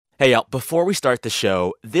Hey, y'all, before we start the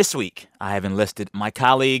show, this week I have enlisted my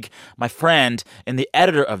colleague, my friend, and the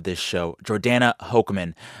editor of this show, Jordana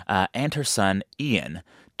Hochman, and her son, Ian,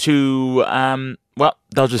 to, well,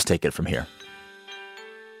 they'll just take it from here.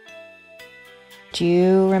 Do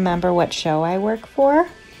you remember what show I work for?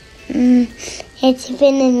 It's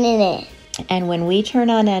been a minute. And when we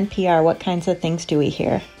turn on NPR, what kinds of things do we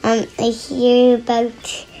hear? I hear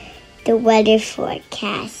about the weather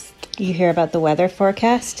forecast. You hear about the weather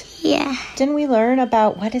forecast? Yeah. Didn't we learn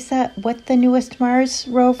about, what's the newest Mars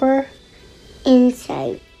rover?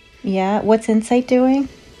 Insight. Yeah, what's InSight doing?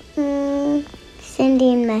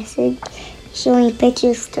 Sending a message, showing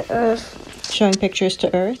pictures to Earth. Showing pictures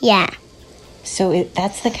to Earth? Yeah. So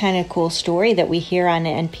that's the kind of cool story that we hear on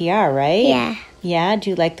NPR, right? Yeah. Yeah?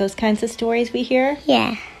 Do you like those kinds of stories we hear?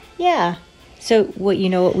 Yeah. Yeah. So what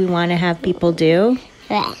we want to have people do?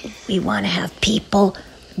 Right. We want to have people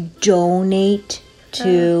donate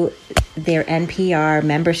to their NPR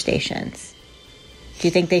member stations. Do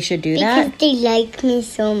you think they should do that? Because they like me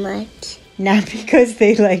so much. Not because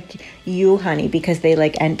they like you, honey, because they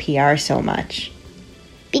like NPR so much.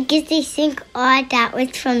 Because they think all that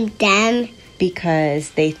was from them.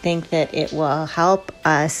 Because they think that it will help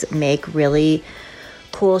us make really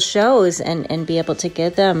cool shows and be able to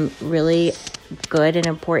give them really good and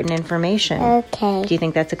important information. Okay. Do you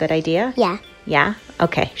think that's a good idea? Yeah. Yeah?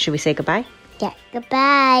 Okay. Should we say goodbye? Yeah.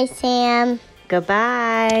 Goodbye, Sam.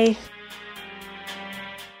 Goodbye.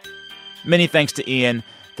 Many thanks to Ian.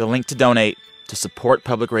 The link to donate to support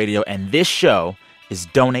public radio and this show is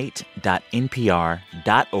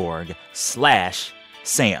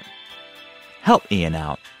donate.npr.org/Sam. Help Ian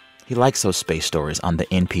out. He likes those space stories on the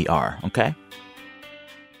NPR, okay?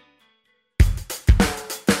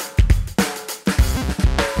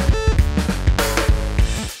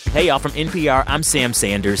 Hey, y'all, from NPR, I'm Sam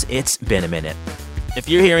Sanders. It's been a minute. If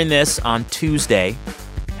you're hearing this on Tuesday,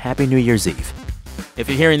 Happy New Year's Eve. If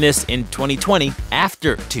you're hearing this in 2020,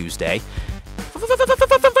 after Tuesday,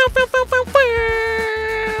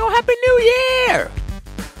 Happy New Year!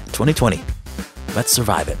 2020. Let's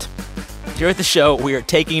survive it. Here at the show, we are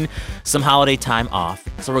taking some holiday time off,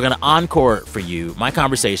 so we're going to encore for you my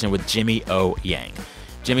conversation with Jimmy O. Yang.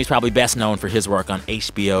 Jimmy's probably best known for his work on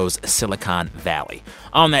HBO's Silicon Valley.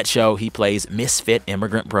 On that show, he plays misfit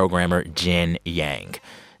immigrant programmer Jin Yang.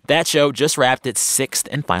 That show just wrapped its 6th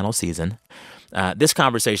and final season. This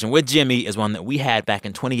conversation with Jimmy is one that we had back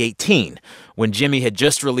in 2018 when Jimmy had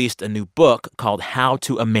just released a new book called How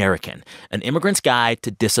to American, An Immigrant's Guide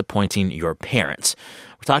to Disappointing Your Parents.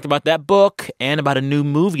 We talked about that book and about a new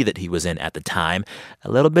movie that he was in at the time,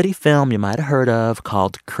 a little bitty film you might have heard of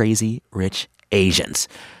called Crazy Rich Asians.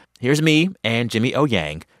 Here's me and Jimmy O.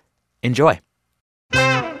 Yang. Enjoy.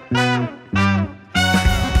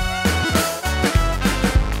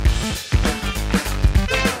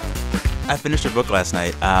 I finished your book last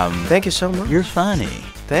night. Thank you so much. You're funny.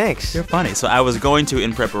 Thanks. You're funny. So I was going to,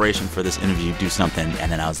 in preparation for this interview, do something, and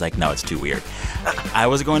then I was like, no, it's too weird. I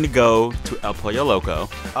was going to go to El Pollo Loco.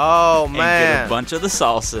 Oh, man. And get a bunch of the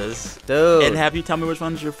salsas. Dude. And have you tell me which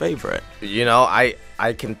one's your favorite. You know, I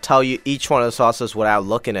can tell you each one of the sauces without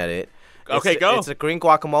looking at it. Okay, go. It's a green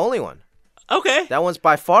guacamole one. Okay. That one's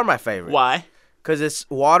by far my favorite. Why? Because it's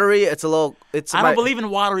watery. It's a little... I don't believe in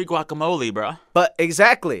watery guacamole, bro. But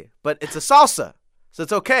exactly. But it's a salsa. So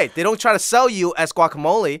it's okay. They don't try to sell you as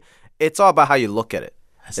guacamole. It's all about how you look at it.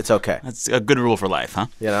 It's okay. That's a good rule for life, huh?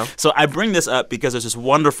 You know? So I bring this up because there's this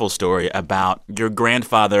wonderful story about your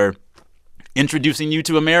grandfather introducing you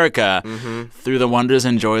to America through the wonders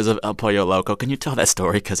and joys of El Pollo Loco. Can you tell that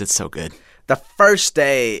story? Because it's so good. The first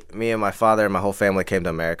day me and my father and my whole family came to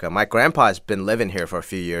America, my grandpa's been living here for a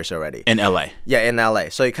few years already. In L.A.? Yeah, in L.A.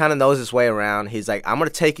 So he kind of knows his way around. He's like, I'm going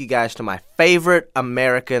to take you guys to my favorite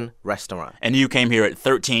American restaurant. And you came here at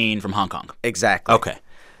 13 from Hong Kong? Exactly. Okay.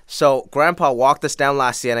 So Grandpa walked us down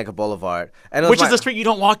La Cienega Boulevard. And Which is the street you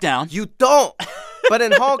don't walk down. You don't. But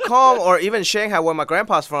in Hong Kong or even Shanghai, where my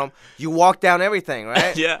grandpa's from, you walk down everything,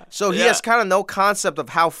 right? Yeah. So he has kind of no concept of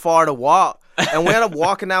how far to walk. And we ended up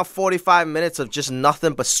walking down 45 minutes of just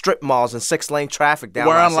nothing but strip malls and 6-lane traffic down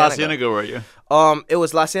Where La on La Cienega. Cienega were you? It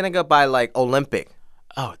was La Cienega by, like, Olympic.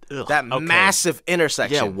 Oh, ugh. That massive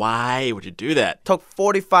intersection. Yeah, why would you do that? Took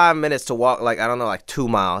 45 minutes to walk, like, I don't know, like 2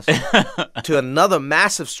 miles to another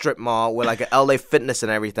massive strip mall with, like, an LA Fitness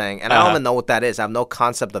and everything. And I don't even know what that is. I have no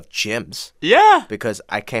concept of gyms. Yeah. Because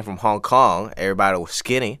I came from Hong Kong. Everybody was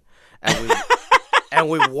skinny. And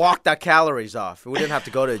we walked our calories off. We didn't have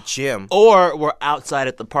to go to a gym. Or we're outside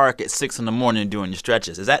at the park at 6 in the morning doing your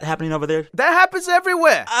stretches. Is that happening over there? That happens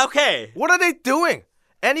everywhere. Okay. What are they doing?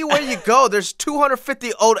 Anywhere you go, there's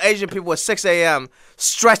 250 old Asian people at 6 a.m.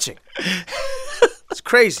 stretching. It's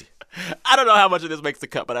crazy. I don't know how much of this makes the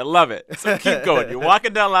cut, but I love it. So keep going. You're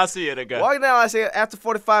walking down La Cienega. Walking down La Cienega after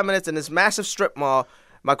 45 minutes in this massive strip mall.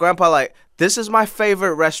 My grandpa like, this is my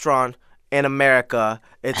favorite restaurant in America.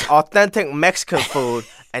 It's authentic Mexican food,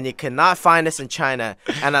 and you cannot find this in China.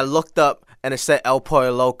 And I looked up, and it said El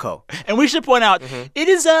Pollo Loco. And we should point out, it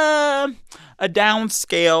is a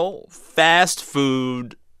downscale fast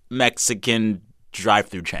food Mexican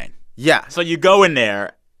drive-through chain. Yeah. So you go in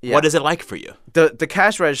there. Yeah. What is it like for you? The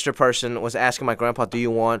cash register person was asking my grandpa, do you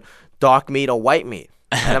want dark meat or white meat?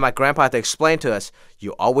 And then my grandpa had to explain to us,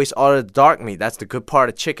 you always order the dark meat. That's the good part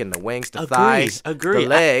of chicken, the wings, the thighs, the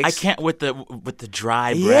legs. I can't with the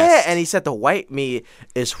dry breast. Yeah, and he said the white meat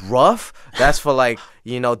is rough. That's for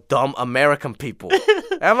dumb American people.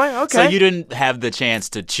 And I'm like, okay. So you didn't have the chance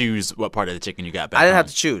to choose what part of the chicken you got back I didn't home. have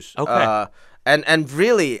to choose. Okay. And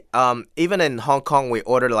really, even in Hong Kong, we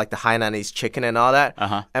ordered like the Hainanese chicken and all that.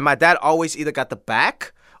 Uh-huh. And my dad always either got the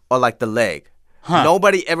back or like the leg. Huh.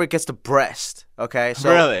 Nobody ever gets the breast. Okay,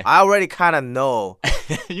 so Really? I already kind of know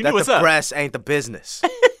You that knew what's the up. breast ain't the business.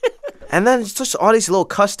 And then it's just all these little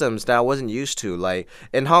customs that I wasn't used to. Like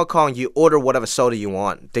in Hong Kong, you order whatever soda you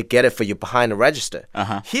want. They get it for you behind the register.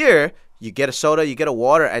 Uh-huh. Here, you get a soda, you get a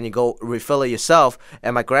water, and you go refill it yourself.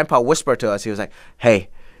 And my grandpa whispered to us, he was like, hey,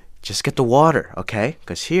 just get the water, okay?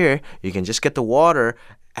 Because here, you can just get the water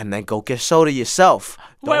and then go get soda yourself.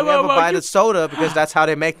 Don't ever buy the soda because that's how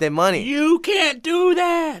they make their money. You can't do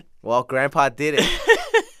that. Well, Grandpa did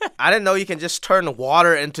it. I didn't know you can just turn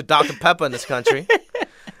water into Dr. Pepper in this country.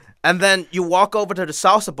 And then you walk over to the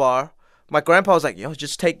salsa bar. My grandpa was like, yo,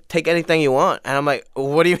 just take anything you want. And I'm like,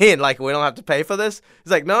 what do you mean? Like, we don't have to pay for this?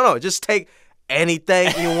 He's like, no, just take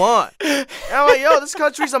anything you want. And I'm like, yo, this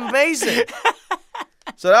country's amazing.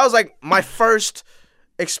 So that was like my first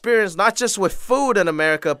experience, not just with food in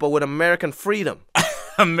America, but with American freedom.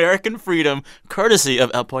 American freedom, courtesy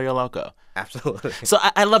of El Pollo Loco. Absolutely. So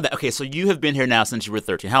I love that. Okay, so you have been here now since you were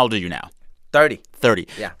 13. How old are you now? 30. 30.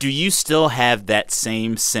 Yeah. Do you still have that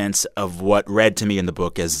same sense of what read to me in the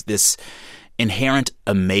book as this inherent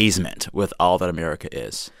amazement with all that America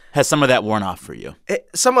is? Has some of that worn off for you?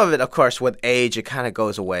 Some of it, of course, with age, it kind of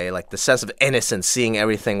goes away, like the sense of innocence, seeing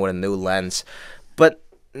everything with a new lens. But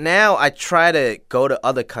now I try to go to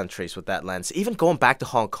other countries with that lens, even going back to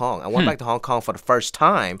Hong Kong. I went back to Hong Kong for the first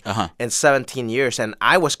time in 17 years, and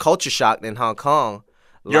I was culture shocked in Hong Kong.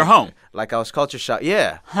 You're home. Like I was culture shocked,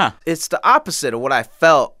 yeah. Huh. It's the opposite of what I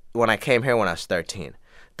felt when I came here when I was 13.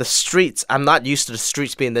 The streets, I'm not used to the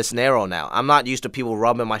streets being this narrow now. I'm not used to people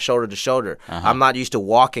rubbing my shoulder to shoulder. I'm not used to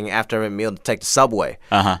walking after a meal to take the subway,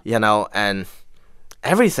 and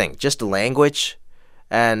everything, just the language.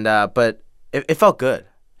 And but it felt good.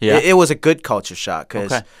 Yeah. It was a good culture shock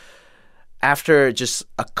because after just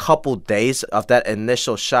a couple days of that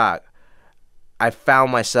initial shock, I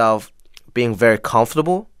found myself being very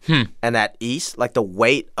comfortable and at ease. Like the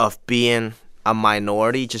weight of being a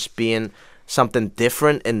minority, just being something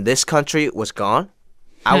different in this country was gone.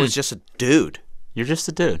 I was just a dude. You're just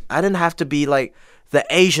a dude. I didn't have to be like the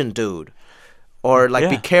Asian dude or like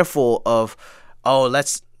be careful of,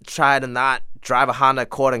 let's try to not drive a Honda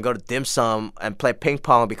Accord and go to dim sum and play ping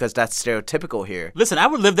pong because that's stereotypical here. Listen, I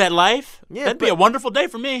would live that life. Yeah, That'd be a wonderful day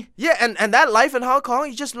for me. Yeah, and that life in Hong Kong,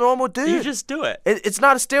 you're just a normal dude. You just do it. It's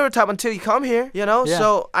not a stereotype until you come here, Yeah.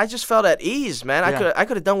 So I just felt at ease, man. I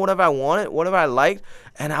could have done whatever I wanted, whatever I liked,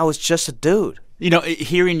 and I was just a dude.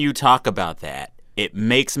 Hearing you talk about that, it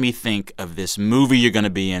makes me think of this movie you're going to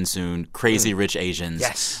be in soon, Crazy Rich Asians.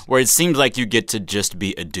 Yes. Where it seems like you get to just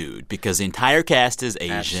be a dude because the entire cast is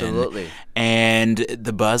Asian. Absolutely. And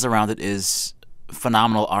the buzz around it is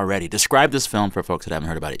phenomenal already. Describe this film for folks that haven't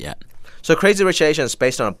heard about it yet. So Crazy Rich Asians is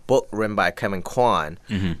based on a book written by Kevin Kwan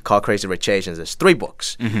called Crazy Rich Asians. There's 3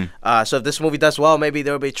 books. So if this movie does well, maybe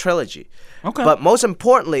there will be a trilogy. Okay. But most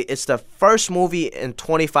importantly, it's the first movie in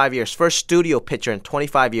 25 years, first studio picture in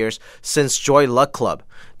 25 years since Joy Luck Club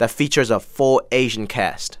that features a full Asian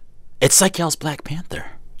cast. It's like y'all's Black Panther.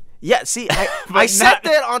 Yeah, see, I said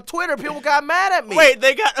that on Twitter. People got mad at me. Wait,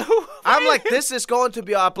 they got... I'm like, this is going to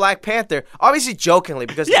be our Black Panther. Obviously jokingly,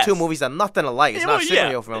 because the 2 movies are nothing alike. It's not a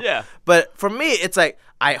superhero film. Yeah. But for me, it's like,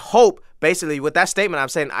 I hope, basically, with that statement, I'm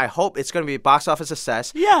saying, I hope it's going to be a box office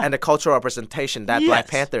success and the cultural representation that Black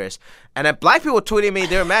Panther is. And then black people tweeting me,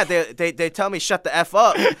 they're mad. They tell me, shut the F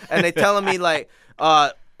up. And they telling me, like,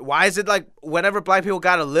 Why is it like whenever black people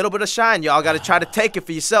got a little bit of shine, y'all got to try to take it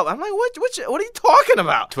for yourself? I'm like, what are you talking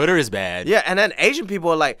about? Twitter is bad. Yeah, and then Asian people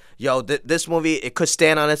are like, yo, this movie, it could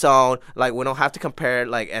stand on its own. Like, we don't have to compare it,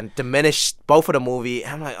 like, and diminish both of the movie.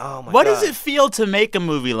 And I'm like, oh, my What God. does it feel to make a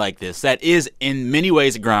movie like this that is in many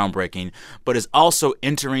ways groundbreaking, but is also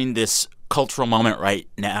entering this cultural moment right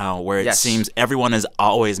now where it seems everyone is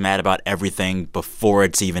always mad about everything before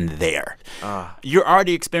it's even there? You're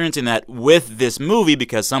already experiencing that with this movie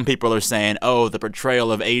because some people are saying, oh, the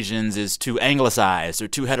portrayal of Asians is too anglicized or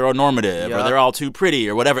too heteronormative or they're all too pretty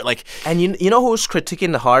or whatever. Like, And you know who's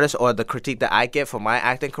critiquing the hardest, or the critique that I get for my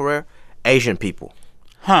acting career? Asian people.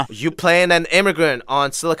 Huh. You playing an immigrant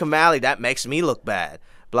on Silicon Valley, that makes me look bad.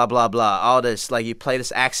 Blah, blah, blah. All this, like, you play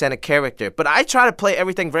this accented character. But I try to play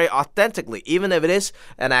everything very authentically, even if it is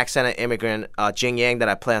an accented immigrant, Jing Yang, that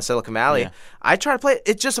I play on Silicon Valley. Yeah. I try to play it.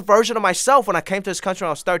 It's just a version of myself when I came to this country when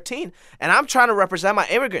I was 13, and I'm trying to represent my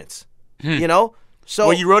immigrants, you know? So,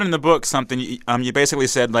 well, you wrote in the book something, you basically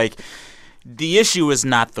said, like, the issue is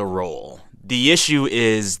not the role. The issue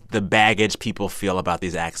is the baggage people feel about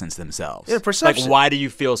these accents themselves. Yeah, perception. Like, why do you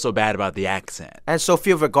feel so bad about the accent? and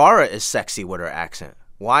Sofia Vergara is sexy with her accent.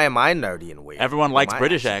 Why am I nerdy and weird? Everyone with likes my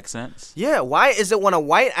British accent? accents. Yeah, why is it when a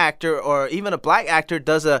white actor or even a black actor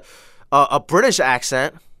does a British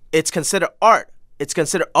accent, it's considered art? It's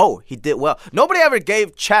considered, oh, he did well. Nobody ever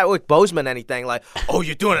gave Chadwick Boseman anything like, oh,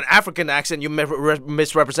 you're doing an African accent, you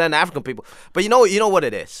misrepresent African people. But you know what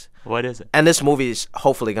it is? What is it? And this movie is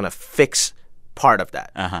hopefully going to fix part of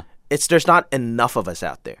that. Uh-huh. There's not enough of us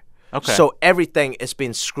out there. Okay. So everything is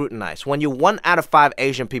being scrutinized. When you're 1 out of 5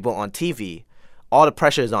 Asian people on TV, all the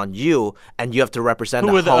pressure is on you, and you have to represent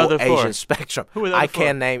Who are the the whole other four? Asian spectrum. Who are the I other four?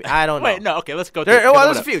 can't name. I don't know. Wait, no, okay, let's go through.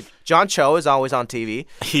 There's a few. John Cho is always on TV.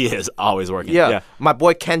 He is always working. Yeah. My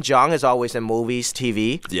boy Ken Jeong is always in movies,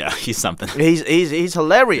 TV. Yeah, he's something. He's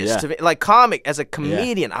hilarious Yeah. to me. Like comic as a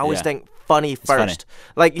comedian, I always Yeah. think funny first. funny.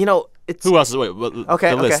 Like it's Who else is, wait, Okay,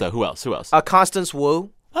 the list, okay. though. Who else? Constance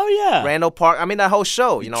Wu. Oh, yeah. Randall Park. I mean, that whole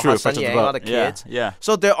show, True, Hassan Prince of the Yang, Boat. all the Yeah, kids. yeah.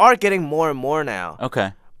 So they are getting more and more now.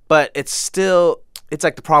 Okay. But it's still, it's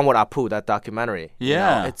like the problem with Apu, that documentary.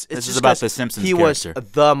 Yeah. It's This is just about 'cause the Simpsons he character.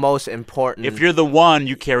 was the most important. If you're the one,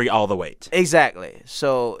 you carry all the weight. Exactly.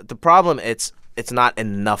 So the problem, it's not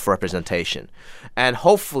enough representation. And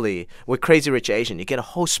hopefully with Crazy Rich Asian, you get a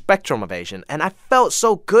whole spectrum of Asian. And I felt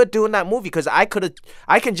so good doing that movie because I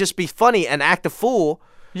can just be funny and act a fool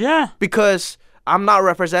Yeah. because I'm not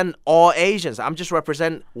representing all Asians. I'm just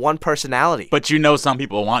representing one personality. But some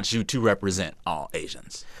people want you to represent all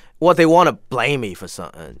Asians. Well, they want to blame me for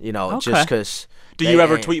something, just Okay. because. Do you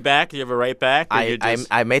ever tweet back? Do you ever write back? Or you just...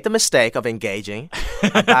 I made the mistake of engaging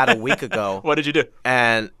about a week ago. What did you do?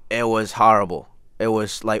 And it was horrible. It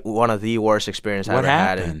was like one of the worst experiences I What ever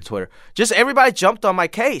had in happened? Twitter. Just everybody jumped on my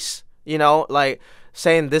case, like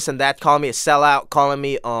saying this and that, calling me a sellout, calling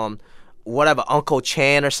me whatever, Uncle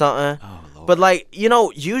Chan or something. Oh, Lord. But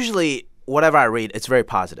usually whatever I read, it's very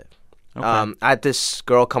positive. Okay. I had this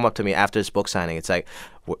girl come up to me after this book signing. It's like,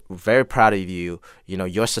 we're very proud of you.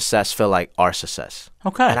 Your success feel like our success.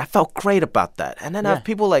 Okay. And I felt great about that. And then I have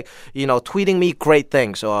people tweeting me great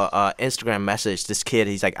things or Instagram message. This kid,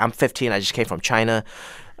 he's like, I'm 15. I just came from China.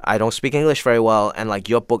 I don't speak English very well. And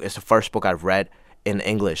your book is the first book I've read in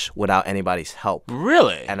English without anybody's help.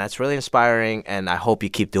 Really? And that's really inspiring. And I hope you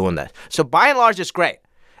keep doing that. So by and large, it's great.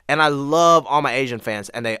 And I love all my Asian fans,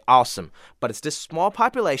 and they're awesome. But it's this small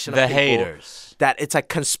population of The people haters. that it's like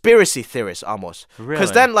conspiracy theorists almost.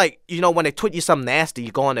 Because Really? then, when they tweet you something nasty,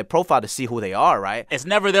 you go on their profile to see who they are, right? It's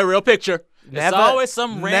never their real picture. It's always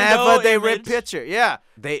some rando Never their real image. picture. Yeah.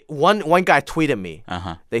 One guy tweeted me.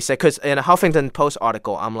 Uh-huh. They said, because in a Huffington Post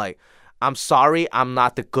article, I'm like, I'm sorry I'm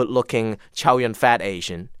not the good-looking Chow Yun Fat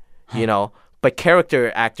Asian, but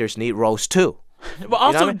character actors need roles too. But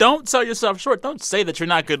also, what I mean? don't sell yourself short. Don't say that you're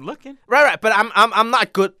not good looking. Right. But I'm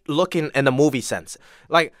not good looking in the movie sense.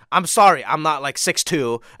 Like, I'm sorry, I'm not like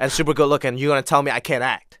 6'2" and super good looking. You're gonna tell me I can't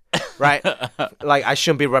act, right? Like, I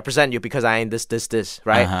shouldn't be representing you because I ain't this,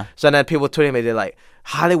 right? Uh-huh. So then people tweeting me, they're like,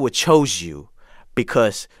 Hollywood chose you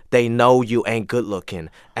because they know you ain't good looking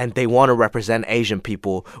and they want to represent Asian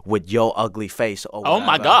people with your ugly face. Or Oh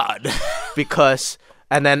my whatever. God. Because.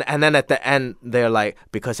 And then at the end, they're like,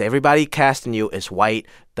 because everybody casting you is white,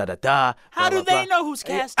 da-da-da. How blah, do blah, they blah. know who's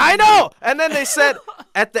casting? I know! And then they said,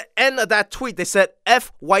 at the end of that tweet, they said,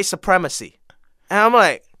 F white supremacy. And I'm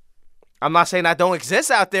like, I'm not saying that don't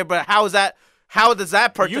exist out there, but how does that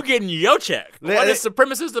You getting your check. What is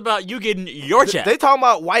supremacist about you getting your check? They talking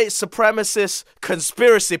about white supremacist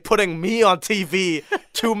conspiracy putting me on TV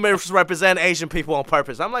to misrepresent Asian people on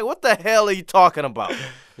purpose. I'm like, what the hell are you talking about?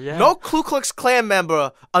 Yeah. No Ku Klux Klan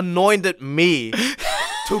member anointed me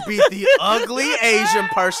to be the ugly Asian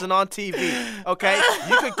person on TV. Okay?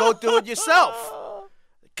 You could go do it yourself.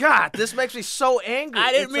 God, this makes me so angry.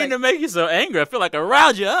 I didn't mean to make you so angry. I feel like I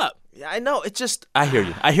riled you up. Yeah, I know. It's just. I hear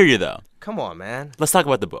you. I hear you, though. Come on, man. Let's talk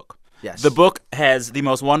about the book. Yes. The book has the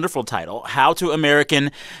most wonderful title, How to American,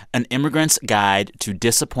 An Immigrant's Guide to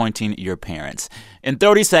Disappointing Your Parents. In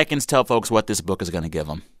 30 seconds, tell folks what this book is going to give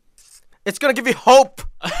them. It's going to give you hope.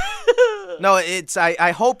 No,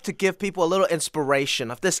 I hope to give people a little inspiration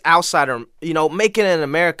of this outsider, making it in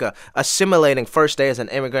America, assimilating first day as an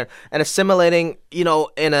immigrant, and assimilating, in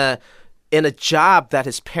a job that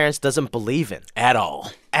his parents doesn't believe in. At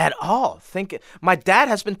all. At all. My dad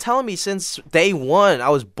has been telling me since day one I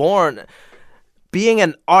was born, being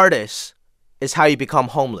an artist is how you become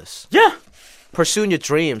homeless. Yeah. Pursuing your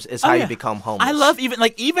dreams is how you become homeless. I love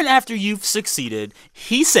even after you've succeeded,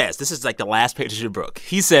 he says, this is like the last page of your book.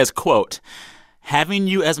 He says, quote, having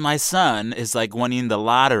you as my son is like winning the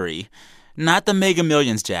lottery, not the Mega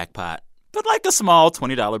Millions jackpot, but like a small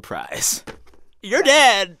 $20 prize. Your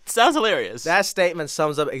dad sounds hilarious. That statement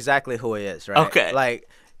sums up exactly who he is, right? Okay. Like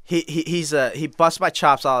he busts my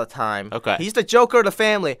chops all the time. Okay. He's the joker of the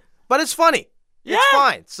family, but it's funny. Yeah. It's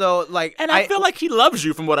fine. So and I feel like he loves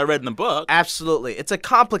you from what I read in the book. Absolutely. It's a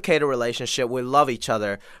complicated relationship. We love each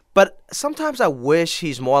other. But sometimes I wish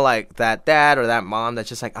he's more like that dad or that mom that's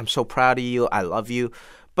just like, I'm so proud of you. I love you.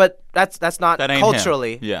 But that's not that ain't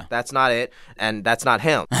culturally. Him. Yeah. That's not it. And that's not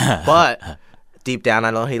him. But deep down, I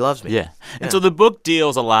know he loves me. Yeah. And so the book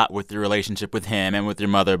deals a lot with your relationship with him and with your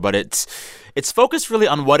mother, but it's focused really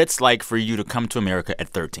on what it's like for you to come to America at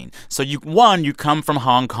 13. So you come from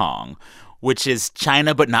Hong Kong, which is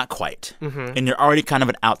China, but not quite. Mm-hmm. And you're already kind of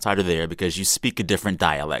an outsider there because you speak a different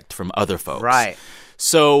dialect from other folks. Right.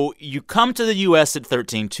 So you come to the U.S. at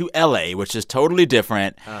 13 to L.A., which is totally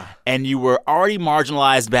different, and you were already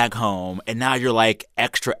marginalized back home, and now you're like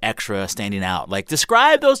extra standing out. Like,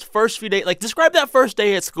 describe those first few days. Like, describe that first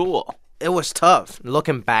day at school. It was tough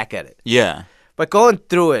looking back at it. Yeah. But going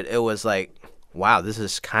through it, it was like, wow, this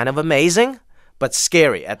is kind of amazing, but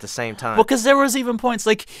scary at the same time. Well, because there was even points,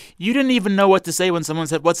 like, you didn't even know what to say when someone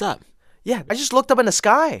said, what's up? Yeah, I just looked up in the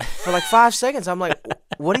sky for like 5 seconds. I'm like,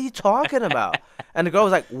 what are you talking about? And the girl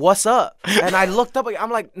was like, what's up? And I looked up.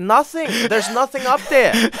 I'm like, nothing. There's nothing up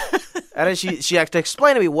there. And then she had to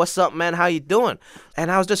explain to me, what's up, man? How you doing?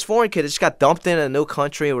 And I was this foreign kid that just got dumped in a new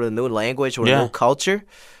country with a new language, with a new culture.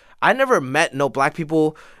 I never met no black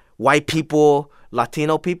people, white people,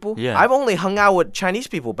 Latino people. Yeah. I've only hung out with Chinese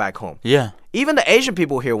people back home. Yeah. Even the Asian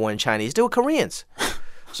people here weren't Chinese. They were Koreans.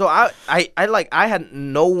 So I had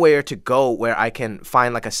nowhere to go where I can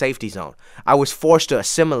find like a safety zone. I was forced to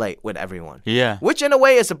assimilate with everyone. Yeah. Which in a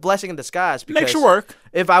way is a blessing in disguise. Because makes you work.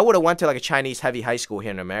 If I would have went to like a Chinese heavy high school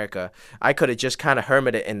here in America, I could have just kind of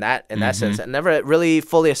hermited in that sense and never really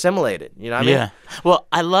fully assimilated. You know what I mean? Yeah. Well,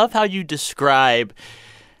 I love how you describe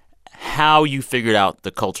how you figured out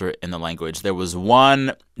the culture and the language. There was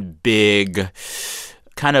one big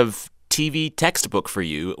kind of TV textbook for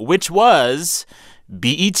you, which was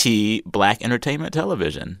BET, Black Entertainment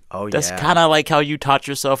Television. Oh, yeah. That's kind of like how you taught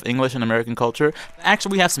yourself English and American culture.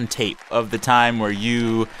 Actually, we have some tape of the time where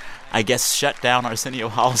you, I guess, shut down Arsenio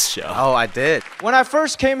Hall's show. Oh, I did. When I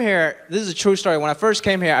first came here, this is a true story. When I first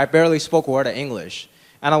came here, I barely spoke a word of English.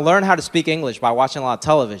 And I learned how to speak English by watching a lot of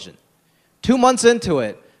television. 2 months into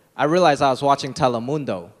it, I realized I was watching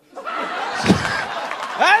Telemundo. That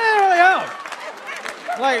didn't really help.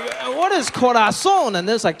 Like, what is Corazon? And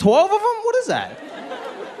there's like 12 of them? What is that?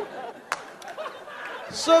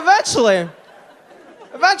 So eventually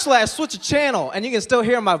I switched a channel, and you can still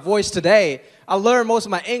hear my voice today. I learned most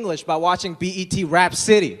of my English by watching BET Rap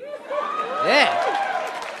City.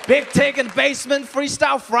 Yeah. Big Take in the Basement,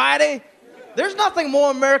 Freestyle Friday. There's nothing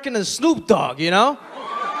more American than Snoop Dogg, you know?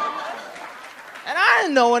 And I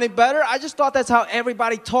didn't know any better. I just thought that's how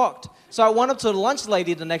everybody talked. So I went up to the lunch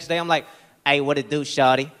lady the next day. I'm like, hey, what it do,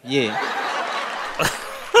 shawty? Yeah.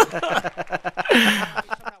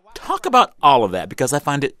 Talk about all of that, because I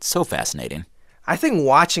find it so fascinating. I think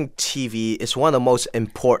watching TV is one of the most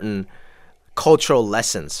important cultural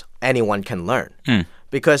lessons anyone can learn.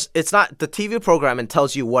 Because it's not the TV programming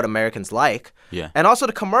tells you what Americans like. Yeah. And also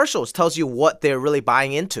the commercials tells you what they're really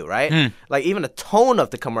buying into, right? Like even the tone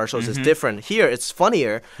of the commercials is different. Here it's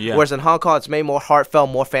funnier, whereas in Hong Kong it's made more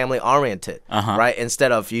heartfelt, more family oriented, right?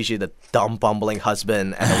 Instead of usually the dumb bumbling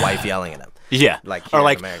husband and the wife yelling at him. Yeah. Like or here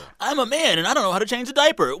like, in America. I'm a man and I don't know how to change a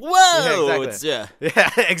diaper. Whoa. Yeah, exactly. Yeah,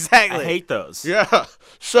 exactly. I hate those. Yeah.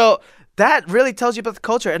 So that really tells you about the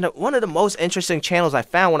culture. And one of the most interesting channels I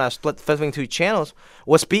found when I was flipping through channels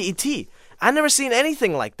was BET. I never seen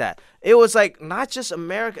anything like that. It was like not just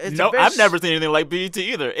America. It's No, I've never seen anything like BET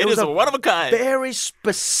either. It is a one of a kind. Very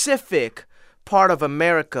specific part of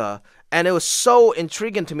America, and it was so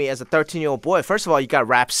intriguing to me as a 13-year-old boy. First of all, you got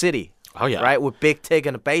Rap City. Oh, yeah. Right, with Big Tig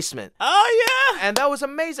in the basement. Oh, yeah. And that was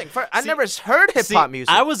amazing. I never heard hip-hop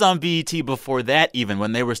music. I was on BET before that even,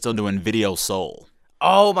 when they were still doing Video Soul.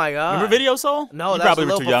 Oh, my God. Remember Video Soul? No, you that's probably a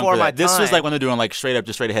were little too young before for my that. This was time. like when they're doing like straight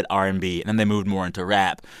ahead R&B, and then they moved more into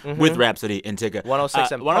rap with Rhapsody and Tigger.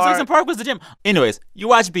 106 and 106 and Park was the gym. Anyways, you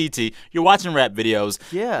watch BET, you're watching rap videos.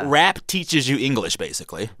 Yeah. Rap teaches you English,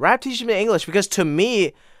 basically. Rap teaches me English because to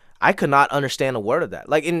me, I could not understand a word of that.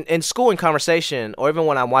 Like in school in conversation, or even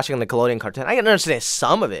when I'm watching the Nickelodeon cartoon, I can understand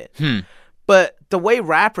some of it. But the way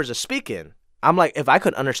rappers are speaking, I'm like, if I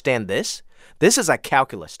could understand this is like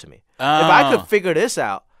calculus to me. If I could figure this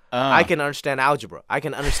out, I can understand algebra. I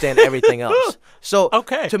can understand everything else. So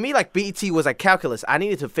to me, like BET was like calculus. I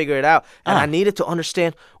needed to figure it out, and I needed to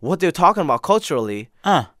understand what they're talking about culturally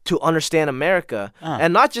to understand America,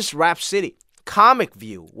 and not just Rap City. Comic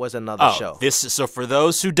View was another show. So for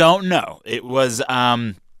those who don't know, it was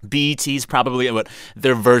BET's probably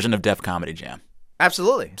their version of Def Comedy Jam.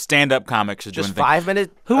 Absolutely. Stand-up comics are doing Just things. 5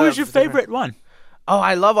 minutes. Who was your favorite one? Oh,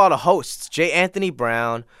 I love all the hosts. J. Anthony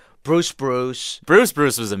Brown, Bruce, Bruce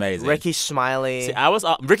was amazing. Ricky Smiley. See,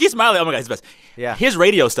 Ricky Smiley. Oh my God, he's the best. Yeah. His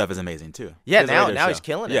radio stuff is amazing too. Yeah, His now radio he's show.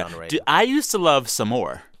 killing it on the radio. Dude, I used to love Some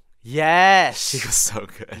More. Yes. He was so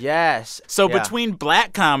good. Yes. So Yeah. between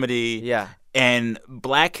black comedy and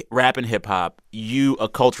black rap and hip hop, you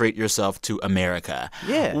acculturate yourself to America.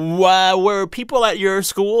 Yeah. Were people at your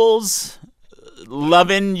schools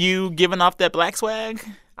loving you giving off that black swag?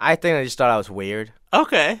 I think they just thought I was weird.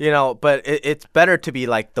 Okay. You know, but it's better to be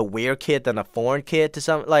like the weird kid than a foreign kid to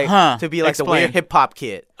some to be like the Explain. weird hip hop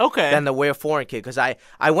kid. Okay. Than the weird foreign kid, because I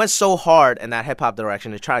went so hard in that hip hop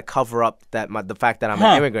direction to try to cover up the fact that I'm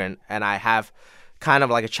an immigrant and I have kind of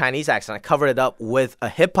like a Chinese accent. I covered it up with a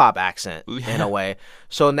hip hop accent in a way.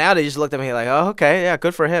 So now they just looked at me like, oh, okay, yeah,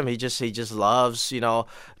 good for him. He just loves,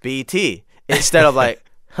 BET, instead of like,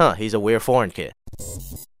 he's a weird foreign kid.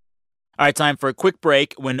 All right, time for a quick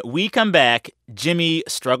break. When we come back, Jimmy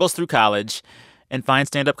struggles through college and finds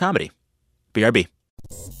stand-up comedy. BRB.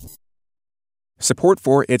 Support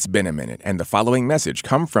for It's Been a Minute and the following message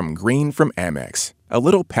come from Green from Amex. A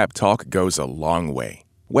little pep talk goes a long way.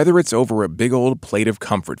 Whether it's over a big old plate of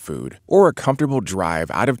comfort food or a comfortable drive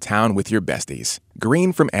out of town with your besties,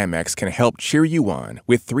 Green from Amex can help cheer you on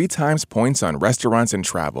with 3 times points on restaurants and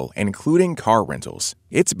travel, including car rentals.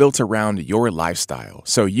 It's built around your lifestyle,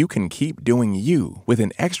 so you can keep doing you with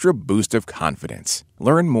an extra boost of confidence.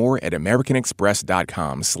 Learn more at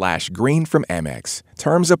americanexpress.com/green from Amex.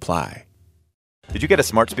 Terms apply. Did you get a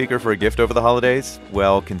smart speaker for a gift over the holidays?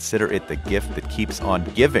 Well, consider it the gift that keeps on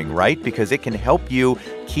giving, right? Because it can help you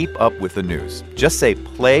keep up with the news. Just say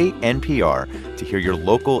play NPR to hear your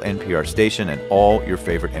local NPR station and all your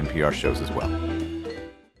favorite NPR shows as well.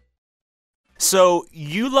 So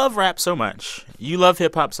you love rap so much. You love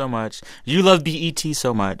hip-hop so much. You love BET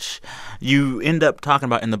so much. You end up talking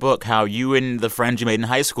about in the book how you and the friends you made in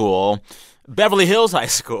high school, Beverly Hills High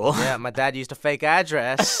School. Yeah, my dad used a fake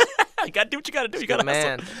address. You got to do what you got to do. You got to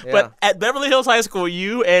man. hustle. Yeah. But at Beverly Hills High School,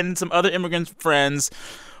 you and some other immigrant friends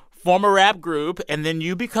form a rap group, and then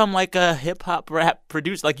you become like a hip-hop rap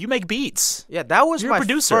producer. Like, you make beats. Yeah, that was You're a my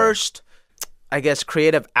producer. first, I guess,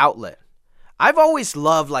 creative outlet. I've always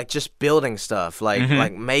loved like just building stuff,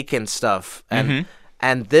 like making stuff, and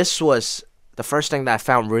this was the first thing that I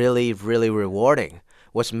found really, really rewarding.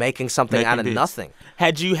 Was making something Making out of beats. nothing.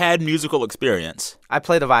 Had you had musical experience? I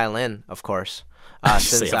played the violin, of course,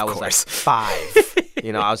 since Say, I of was course. like 5.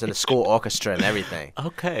 I was in the school orchestra and everything.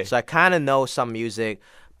 Okay. So I kind of know some music,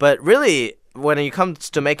 but really, when it comes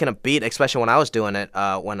to making a beat, especially when I was doing it,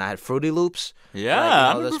 when I had Fruity Loops, Yeah, I like,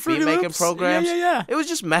 remember those Fruity beat making Loops. programs, Yeah. it was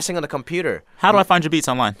just messing on the computer. How do I find your beats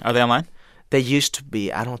online? Are they online? They used to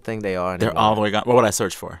be. I don't think they are anymore. They're all the way gone. What would I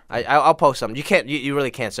search for? I'll post some. You can't. You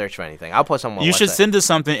really can't search for anything. I'll post some. On You should website. send us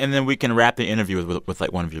something, and then we can wrap the interview with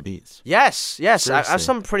like one of your beats. Yes. I Seriously. have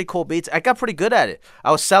some pretty cool beats. I got pretty good at it.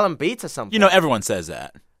 I was selling beats at some point. You know, everyone says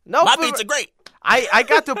that. No, My for- beats are great. I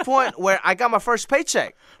got to a point where I got my first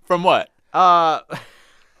paycheck. From what?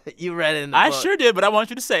 You read it in the I book. sure did, but I want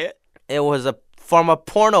you to say it. It was from a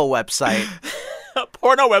porno website. A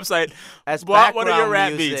porno website As bought one of your background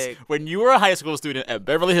rap music. beats when you were a high school student at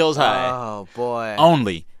Beverly Hills High. Oh boy.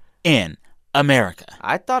 Only in America.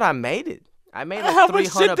 I thought I made it. I made How like much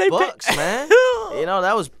did 300 they pay? bucks, man.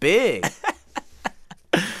 That was big.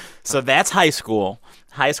 So that's high school.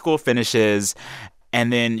 High school finishes,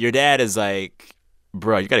 and then your dad is like,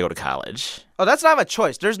 bro, you got to go to college. Oh, that's not a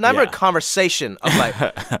choice. There's never a Yeah. conversation of like,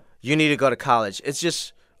 you need to go to college. It's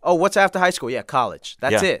just, oh, what's after high school? Yeah, college.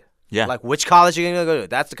 That's Yeah. it. Yeah. Like, which college are you gonna go to?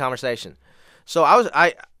 That's the conversation. So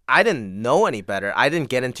I didn't know any better. I didn't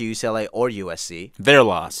get into UCLA or USC. Their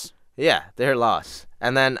loss. Yeah, their loss.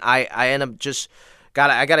 And then I ended up just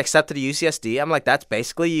I got accepted to UCSD. I'm like, that's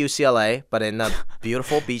basically UCLA, but in a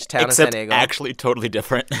beautiful beach town in San Except Diego. actually totally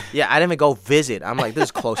different. Yeah, I didn't even go visit. I'm like, this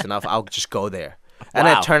is close enough. I'll just go there. And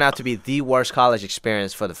Wow. it turned out to be the worst college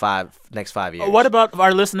experience for the next 5 years. What about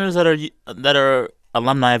our listeners that are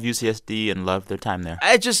alumni of UCSD and love their time there?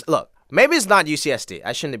 I just look. Maybe it's not UCSD.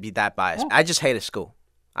 I shouldn't be that biased. I just hated school.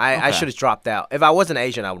 I Okay. should have dropped out. If I wasn't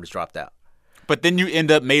Asian, I would have dropped out. But then you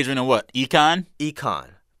end up majoring in what? Econ? Econ.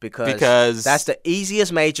 Because Because- that's the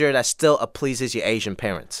easiest major that still pleases your Asian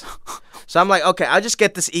parents. So I'm like, okay, I'll just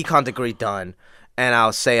get this econ degree done, and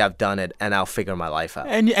I'll say I've done it, and I'll figure my life out.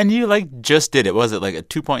 And you like just did it. Was it like a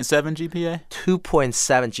 2.7 GPA?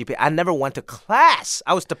 2.7 GPA. I never went to class.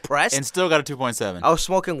 I was depressed. And still got a 2.7. I was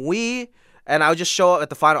smoking weed, and I would just show up at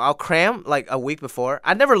the final. I'll cram like a week before.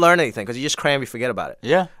 I never learn anything because you just cram, you forget about it.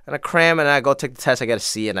 Yeah. And I cram, and I go take the test. I get a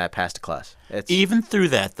C, and I pass the class. It's Even through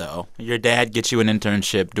that, though, your dad gets you an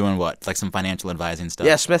internship doing what? Like some financial advising stuff?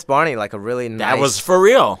 yeah, Smith Barney, like a really nice. That was for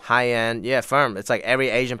real. high-end, firm. It's like every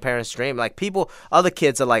Asian parent's dream. Like other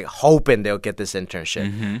kids are like hoping they'll get this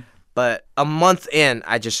internship. Mm-hmm. But a month in,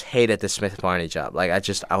 I just hated the Smith Barney job. Like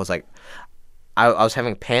I was like, I was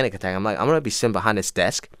having a panic attack. I'm like, I'm gonna be sitting behind this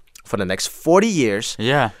desk for the next 40 years,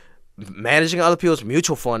 Yeah. managing other people's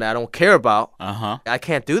mutual fund that I don't care about. Uh-huh. I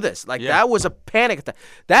can't do this. Like Yeah. that was a panic attack.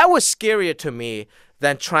 That was scarier to me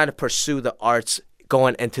than trying to pursue the arts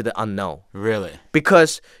going into the unknown. Really?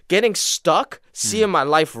 Because getting stuck, Hmm. seeing my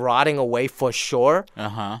life rotting away for sure,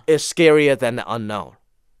 Uh-huh. is scarier than the unknown.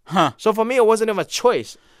 Huh. So for me, it wasn't even a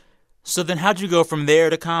choice. So then how'd you go from there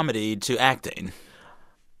to comedy to acting?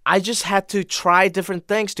 I just had to try different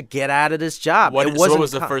things to get out of this job. What, It so wasn't what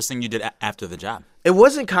was the first thing you did after the job? It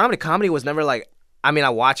wasn't comedy. Comedy was never like. I mean, I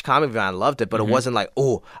watched comedy and I loved it, but Mm-hmm. it wasn't like,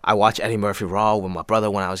 oh, I watched Eddie Murphy Raw with my brother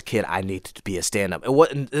when I was a kid. I needed to be a stand-up. It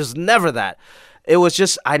was never that. It was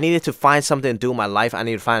just I needed to find something to do in my life. I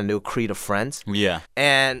needed to find a new creed of friends. Yeah.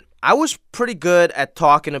 And I was pretty good at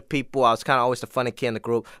talking to people. I was kind of always the funny kid in the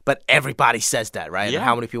group. But everybody says that, right? Yeah. And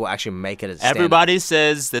how many people actually make it as a stand-up? Everybody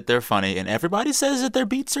says that they're funny, and everybody says that their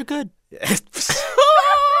beats are good.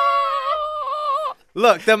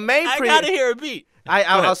 Look, the main I gotta hear a beat.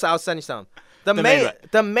 I'll send you some. The main-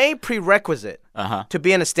 The main prerequisite Uh-huh. to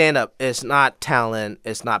being a stand-up is not talent.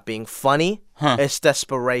 It's not being funny. It's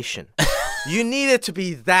desperation. You needed to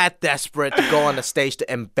be that desperate to go on the stage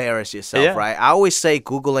to embarrass yourself, Yeah. right? I always say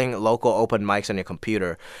Googling local open mics on your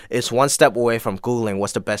computer is one step away from Googling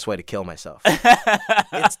what's the best way to kill myself.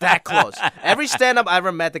 It's that close. Every stand-up I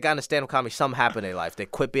ever met that got into stand-up comedy, something happened in their life. They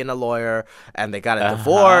quit being a lawyer, and they got a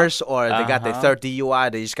divorce, or they got their third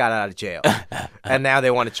DUI, they just got out of jail. And now they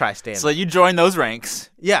want to try stand-up. So you join those ranks.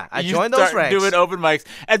 Yeah, I You joined those start ranks. doing open mics.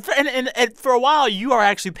 And for a while, you are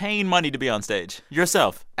actually paying money to be on stage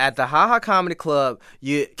yourself. At the Ha Ha Comedy Club,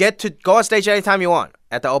 you get to go on stage anytime you want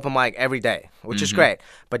at the open mic every day, which Mm-hmm. is great.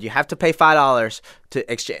 But you have to pay $5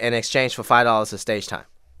 in exchange for $5 of stage time.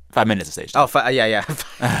 5 minutes of stage time. Oh, yeah.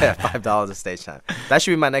 $5 of stage time. That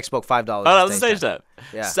should be my next book, $5 Oh, that of was stage time.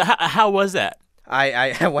 Yeah. So how was that?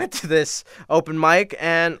 I went to this open mic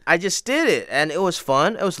and I just did it. And it was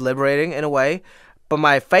fun. It was liberating in a way. But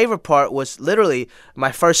my favorite part was literally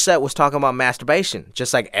my first set was talking about masturbation,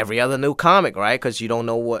 just like every other new comic, right? Because you don't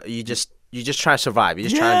know what you just trying to survive. You're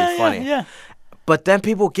just trying to be funny. Yeah. But then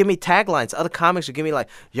people give me taglines. Other comics would give me like,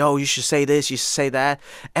 "Yo, you should say this, you should say that,"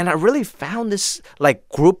 and I really found this like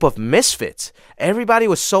group of misfits. Everybody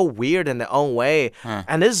was so weird in their own way,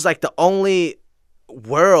 and this is like the only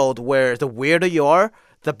world where the weirder you are,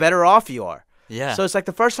 the better off you are. Yeah. So it's like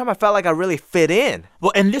the first time I felt like I really fit in.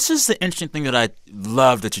 Well, and this is the interesting thing that I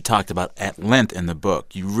love that you talked about at length in the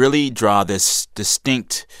book. You really draw this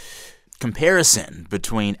distinct comparison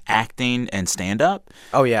between acting and stand-up.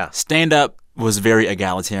 Oh yeah. Stand-up was very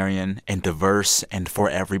egalitarian and diverse and for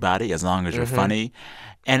everybody as long as you're funny.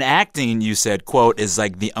 And acting, you said, quote, is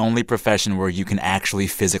like the only profession where you can actually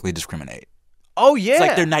physically discriminate. Oh yeah. It's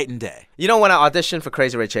like they're night and day. You know, when I auditioned for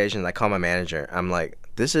Crazy Rich Asians, I called my manager. I'm like,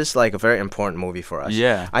 this is like a very important movie for us.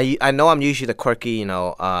 Yeah. I know I'm usually the quirky,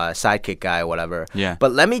 sidekick guy or whatever. Yeah.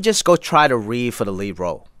 But let me just go try to read for the lead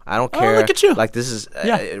role. I don't care. look at you. Like, this is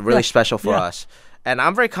Yeah. really Yeah. special for Yeah. us. And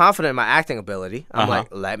I'm very confident in my acting ability. I'm Uh-huh. like,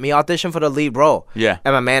 let me audition for the lead role. Yeah.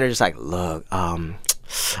 And my manager's like, look, I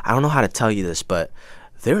don't know how to tell you this, but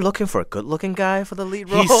they're looking for a good-looking guy for the lead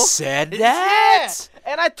role. He said that? Yeah.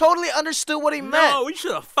 And I totally understood what he meant. No, we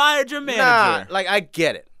should have fired your manager. Nah, like, I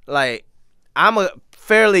get it. Like, I'm a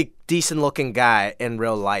fairly decent-looking guy in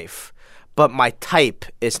real life, but my type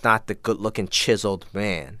is not the good-looking, chiseled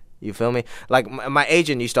man. You feel me? Like, my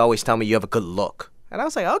agent used to always tell me, you have a good look. And I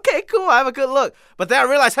was like, okay, cool, I have a good look. But then I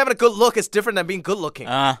realized having a good look is different than being good-looking.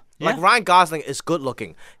 Yeah. Like, Ryan Gosling is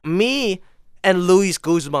good-looking. Me and Luis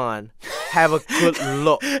Guzman have a good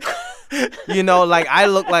look. You know, like, I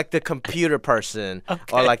look like the computer person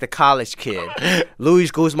or like the college kid.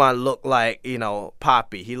 Luis Guzman look like, you know,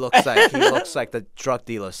 Poppy. He looks like the drug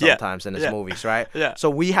dealer sometimes in his movies, right? Yeah. So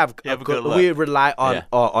we have a good look. We rely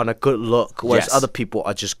on a good look, whereas other people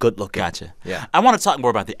are just good looking. Gotcha. Yeah. I want to talk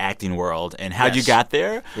more about the acting world and how you got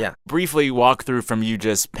there. Yeah. Briefly walk through from you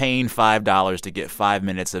just paying $5 to get 5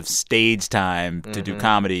 minutes of stage time to do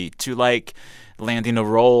comedy to, like, landing a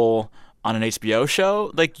role on an HBO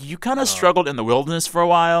show. Like, you kind of struggled in the wilderness for a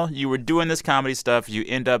while. You were doing this comedy stuff. You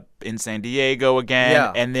end up in San Diego again.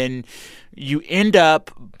 Yeah. And then you end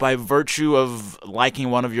up, by virtue of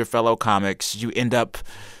liking one of your fellow comics, you end up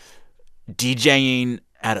DJing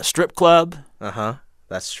at a strip club.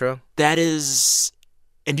 That's true. That is...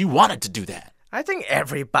 And you wanted to do that. I think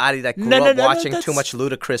everybody that grew up watching too much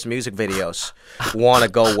Ludacris music videos want to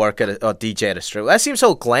go work at or DJ at a strip. That seems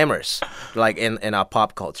so glamorous, like in our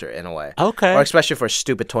pop culture in a way. Okay. Or especially for a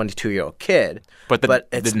stupid 22-year-old kid. But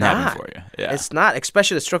it's didn't not. happen for you. Yeah. It's not,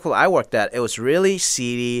 especially the strip club I worked at. It was really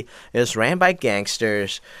seedy. It was ran by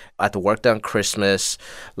gangsters. I had to work there on Christmas.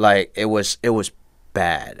 Like, it was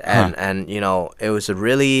bad. And you know, it was a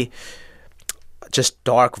really just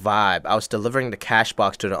dark vibe. I was delivering the cash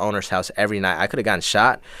box to the owner's house every night. I could have gotten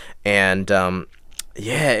shot, and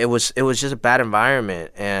it was just a bad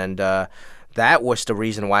environment, and that was the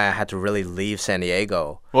reason why I had to really leave San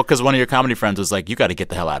Diego. Well, because one of your comedy friends was like, you got to get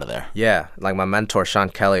the hell out of there. Yeah, like my mentor Sean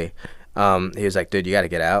Kelly, he was like, dude, you got to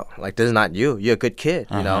get out. Like, this is not you. You're a good kid.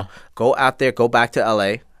 You know, go out there, go back to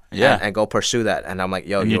LA, and go pursue that. And I'm like,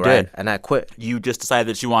 yo, you're right, and I quit. You just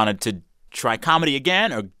decided that you wanted to try comedy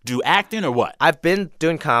again or do acting or what? I've been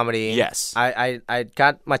doing comedy. Yes. I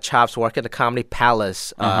got my chops working at the Comedy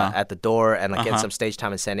Palace at the door and like getting some stage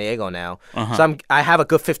time in San Diego now. So I have a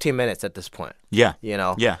good 15 minutes at this point. Yeah. You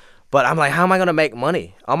know? Yeah. But I'm like, how am I going to make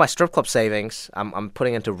money? All my strip club savings, I'm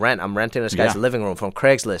putting into rent. I'm renting this guy's living room from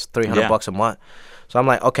Craigslist, $300 a month. So I'm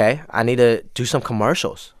like, okay, I need to do some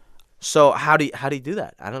commercials. So how do you do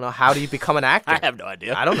that? I don't know. How do you become an actor? I have no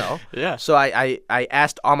idea. I don't know. Yeah. So I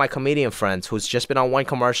asked all my comedian friends who's just been on one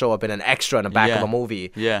commercial or been an extra in the back of a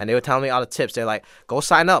movie. Yeah. And they were telling me all the tips. They're like, go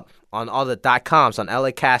sign up on all the .coms, on LA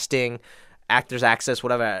Casting, Actors Access,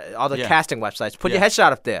 whatever, all the casting websites. Put your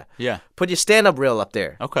headshot up there. Yeah. Put your stand-up reel up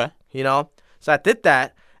there. Okay. You know? So I did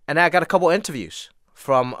that, and then I got a couple interviews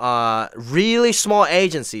from really small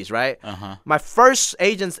agencies, right? My first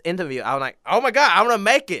agent's interview, I was like, oh my God, I'm going to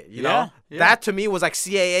make it, you know? Yeah. That to me was like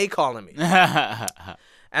CAA calling me.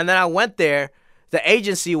 And then I went there. The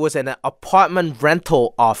agency was in an apartment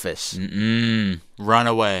rental office. Run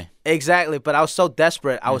away. Exactly, but I was so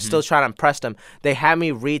desperate, I was still trying to impress them. They had me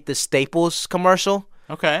read the Staples commercial.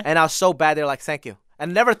 Okay. And I was so bad, they were like, thank you.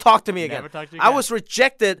 And never talked to me again. Never talked to you I again. was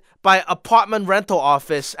rejected by apartment rental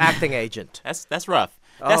office acting agent. That's rough.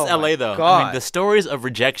 That's Oh, LA my though. I God. mean, the stories of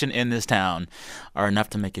rejection in this town are enough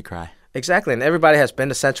to make you cry. Exactly, and everybody has been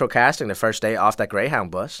to Central Casting the first day off that Greyhound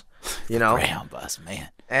bus, you know? Greyhound bus, man.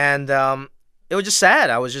 And it was just sad.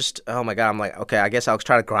 I was just, oh my God, I'm like, okay, I guess I'll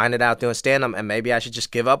try to grind it out doing stand-up, and maybe I should just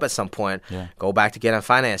give up at some point, go back to getting a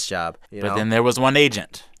finance job, you know? But then there was one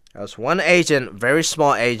agent. There was one agent, very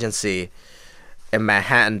small agency in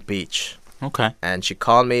Manhattan Beach. Okay. And she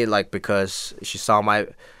called me, like, because she saw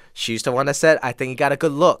she's the one that said, I think you got a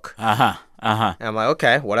good look. And I'm like,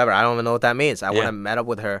 okay, whatever. I don't even know what that means. I went and met up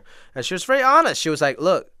with her. And she was very honest. She was like,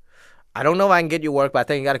 look, I don't know if I can get you work, but I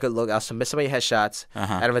think you got a good look. I'll submit some of your headshots.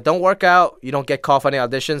 And if it don't work out, you don't get called for any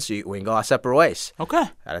auditions, we can go our separate ways. Okay.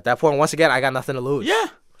 And at that point, once again, I got nothing to lose. Yeah.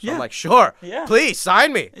 So I'm like, sure. Yeah. Please,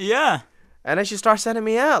 sign me. Yeah. And then she started sending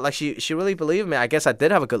me out. Like, she really believed me. I guess I did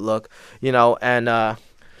have a good look, you know, and I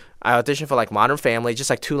auditioned for, like, Modern Family, just,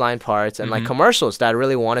 like, 2-line parts, and, like, commercials that I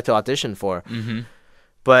really wanted to audition for.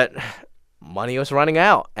 But money was running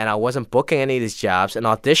out, and I wasn't booking any of these jobs, and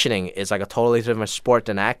auditioning is, like, a totally different sport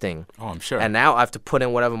than acting. Oh, I'm sure. And now I have to put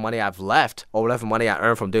in whatever money I've left or whatever money I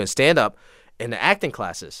earned from doing stand-up in the acting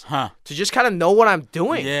classes to just kind of know what I'm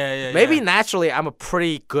doing. Yeah. Maybe naturally I'm a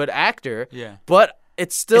pretty good actor, Yeah. but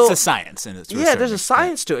it's still It's a science. And there's a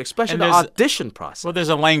science to it, especially And the there's- audition process. Well, there's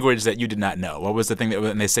a language that you did not know. What was the thing that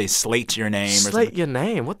when they say slate your name? or Slate something? your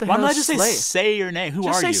name. What the Why hell not is just slate? say your name? Who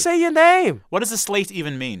Just are you? say your name. What does a slate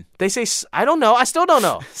even mean? They say I don't know. I still don't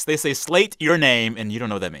know. They say slate your name, and you don't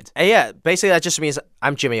know what that means. And yeah, basically that just means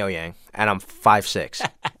I'm Jimmy O Yang and I'm 5'6".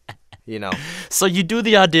 You know. So you do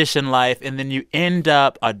the audition life, and then you end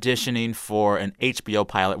up auditioning for an HBO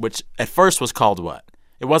pilot, which at first was called what?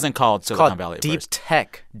 It wasn't called Silicon Called Valley at Deep first.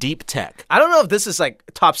 Tech. Deep Tech. I don't know if this is like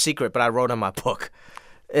top secret, but I wrote in my book.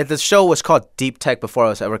 The show was called Deep Tech before it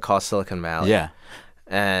was ever called Silicon Valley. Yeah.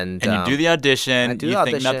 And And you do the audition. I do you the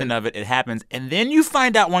think audition. nothing of it. It happens. And then you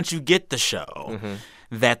find out once you get the show Mm-hmm.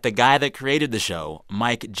 that the guy that created the show,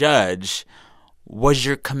 Mike Judge, was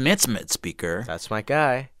your commencement speaker that's my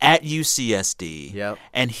guy. at UCSD. Yep.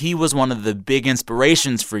 And he was one of the big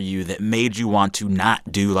inspirations for you that made you want to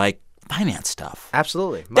not do like finance stuff.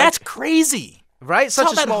 Absolutely. That's crazy. right. Such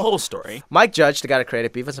Tell a that small whole story. Mike Judge, the guy that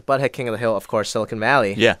created Beavis and Butthead, King of the Hill, of course, Silicon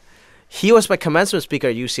Valley. Yeah. He was my commencement speaker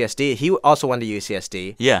at UCSD. He also went to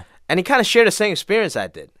UCSD. Yeah. And he kind of shared the same experience I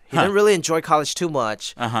did. He Huh. didn't really enjoy college too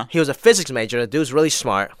much. Uh-huh. He was a physics major. The dude's really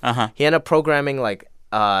smart. Uh-huh. He ended up programming like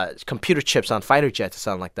computer chips on fighter jets or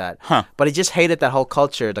something like that. Huh. But he just hated that whole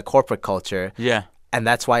culture, the corporate culture. Yeah. And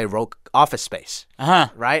that's why he wrote Office Space, Uh-huh.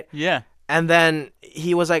 right? Yeah. And then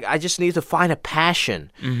he was like, I just need to find a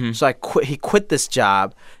passion. So he quit this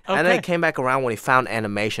job. And then Okay. he came back around when he found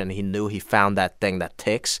animation. He knew he found that thing that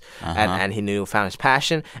ticks. And he knew he found his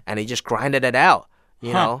passion. And he just grinded it out,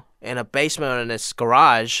 you know, in a basement or in his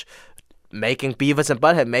garage, making Beavis and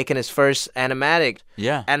Butthead, making his first animatic.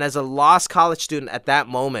 Yeah. And as a lost college student at that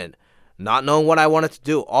moment, not knowing what I wanted to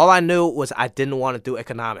do, all I knew was I didn't want to do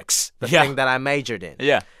economics, the Yeah. thing that I majored in.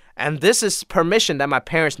 Yeah. And this is permission that my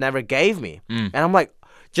parents never gave me. And I'm like,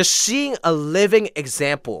 just seeing a living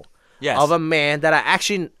example Yes. of a man that I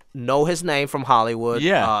actually know his name from Hollywood,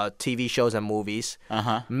 Yeah. TV shows and movies,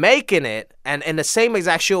 Uh-huh. making it, and in the same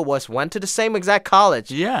exact show went to the same exact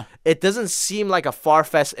college. Yeah. It doesn't seem like a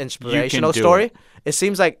far-fetched inspirational do story. it. It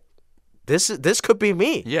seems like this could be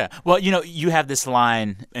me. Yeah. Well, you know, you have this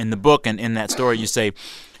line in the book, and in that story, you say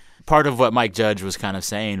part of what Mike Judge was kind of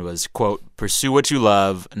saying was, quote, pursue what you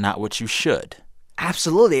love, not what you should.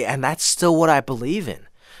 Absolutely, and that's still what I believe in.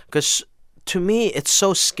 Because to me, it's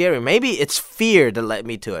so scary. Maybe it's fear that led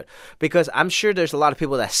me to it. Because I'm sure there's a lot of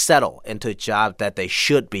people that settle into a job that they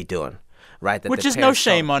should be doing, right? That Which their is no parents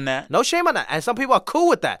shame told. on that. No shame on that. And some people are cool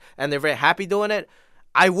with that, and they're very happy doing it.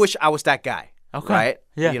 I wish I was that guy. Okay. Right?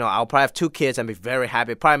 Yeah. You know, I'll probably have 2 kids and be very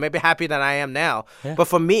happy. Probably maybe happier than I am now. But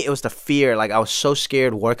for me, it was the fear. Like, I was so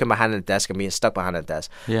scared working behind the desk and being stuck behind the desk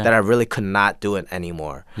Yeah. that I really could not do it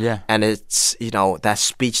anymore. Yeah. And it's, you know, that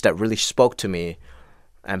speech that really spoke to me.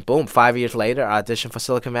 And boom, 5 years later, I auditioned for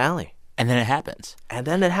Silicon Valley. And then it happens. And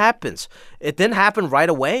then it happens. It didn't happen right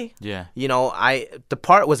away. Yeah. You know, the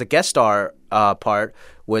part was a guest star part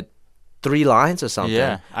with 3 lines or something.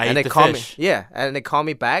 Yeah, I and Eat they the called Fish. me. Yeah, and they called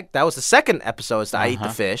me back. That was the second episode. Is I Eat the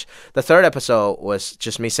Fish. The third episode was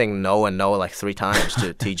just me saying no and no like 3 times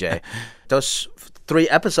to TJ. Those 3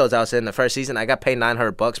 episodes I was in the first season, I got paid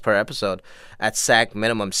 $900 per episode at SAG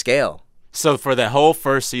minimum scale. So for the whole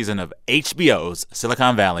first season of HBO's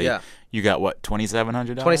Silicon Valley, Yeah. you got what,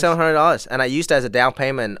 $2,700? $2,700, and I used that as a down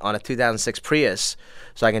payment on a 2006 Prius,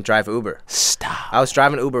 so I can drive Uber. Stop. I was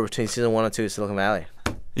driving Uber between season 1 and 2 of Silicon Valley.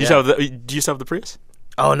 Do you still have the Prius?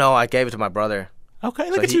 Oh no, I gave it to my brother. Okay,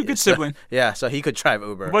 look So at you, good sibling. Yeah, so he could drive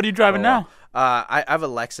Uber. What are you driving for a while. now? I have a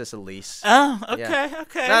Lexus Elise. Oh, okay, Yeah.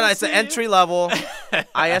 okay. No, I it's an see you. entry level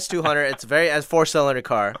IS 200. It's a 4-cylinder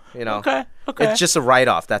car. You know. Okay, okay. It's just a write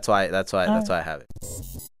off. That's why I have it.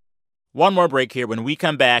 One more break here. When we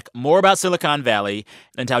come back, more about Silicon Valley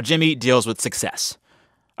and how Jimmy deals with success.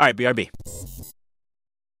 All right, BRB.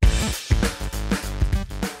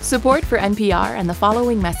 Support for NPR and the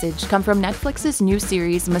following message come from Netflix's new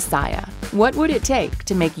series, Messiah. What would it take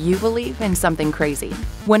to make you believe in something crazy?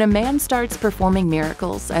 When a man starts performing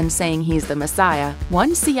miracles and saying he's the Messiah,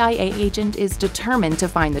 one CIA agent is determined to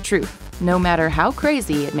find the truth, no matter how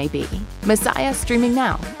crazy it may be. Messiah streaming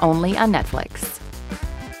now, only on Netflix.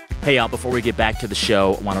 Hey, y'all, before we get back to the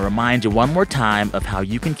show, I want to remind you one more time of how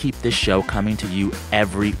you can keep this show coming to you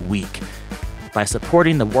every week by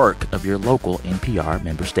supporting the work of your local NPR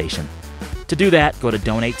member station. To do that, go to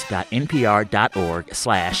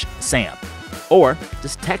donate.npr.org/Sam. Or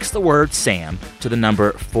just text the word SAM to the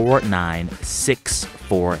number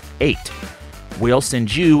 49648. We'll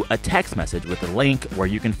send you a text message with a link where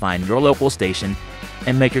you can find your local station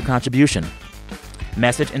and make your contribution.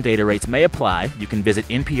 Message and data rates may apply. You can visit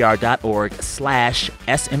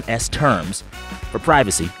npr.org/SMS terms for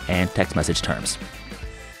privacy and text message terms.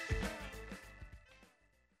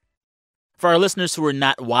 For our listeners who are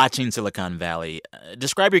not watching Silicon Valley,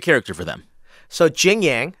 describe your character for them. So Jing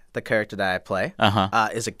Yang, the character that I play,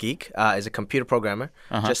 is a geek, is a computer programmer,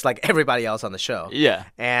 just like everybody else on the show. Yeah.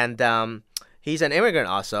 And he's an immigrant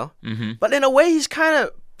also. But in a way, he's kind of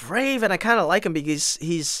brave, and I kind of like him because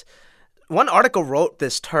he's... One article wrote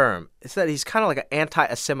this term. It said he's kind of like an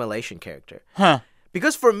anti-assimilation character. Huh.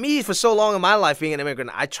 Because for me, for so long in my life being an immigrant,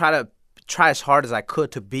 I try as hard as I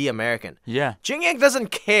could to be American. Yeah. Jing Yang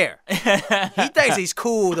doesn't care. He thinks he's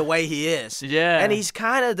cool the way he is. Yeah. And he's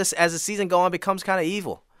kind of, as the season goes on, becomes kind of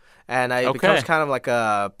evil. And it becomes kind of like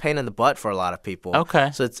a pain in the butt for a lot of people.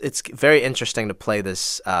 Okay. So it's very interesting to play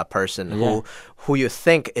this person who you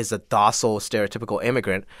think is a docile, stereotypical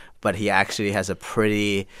immigrant, but he actually has a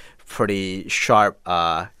pretty sharp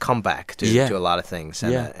comeback to a lot of things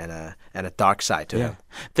and a dark side to him.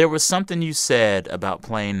 There was something you said about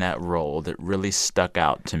playing that role that really stuck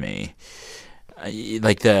out to me.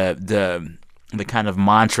 Like the kind of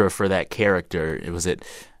mantra for that character, was it,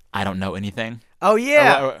 I don't know anything? Oh,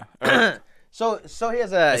 yeah. So he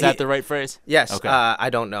has a... Is that the right phrase? Yes. Okay. I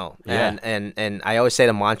don't know. Yeah. And I always say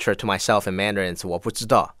the mantra to myself in Mandarin, it's 我不知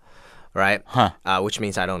道. Right? Which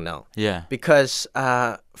means I don't know. Yeah. Because,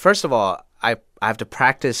 first of all, I have to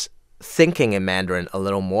practice thinking in Mandarin a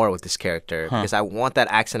little more with this character because I want that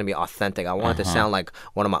accent to be authentic. I want it to sound like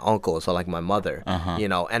one of my uncles or like my mother, you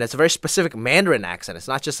know. And it's a very specific Mandarin accent. It's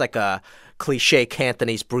not just like a cliche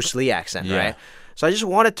Cantonese Bruce Lee accent, right? So I just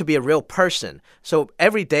want it to be a real person. So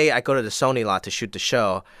every day I go to the Sony lot to shoot the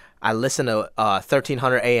show. I listen to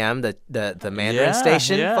 1300 AM, the Mandarin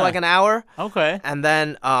station for like an hour. Okay. And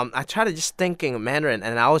then I try to just think in Mandarin,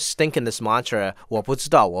 and I was thinking this mantra, 我不知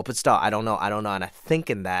道, I don't know, and I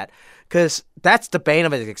think in that because that's the bane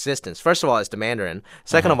of his existence. First of all, it's the Mandarin.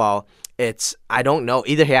 Second of all, it's I don't know.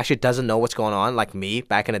 Either he actually doesn't know what's going on, like me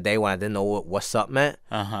back in the day when I didn't know what what's up meant,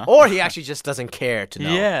 or he actually just doesn't care to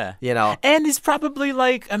know. Yeah. You know? And he's probably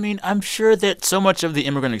like, I mean, I'm sure that so much of the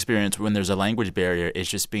immigrant experience when there's a language barrier is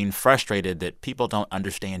just being frustrated that people don't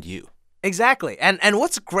understand you. Exactly. And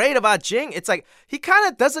what's great about Jing, it's like he kind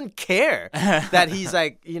of doesn't care that he's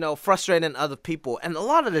like, you know, frustrating other people. And a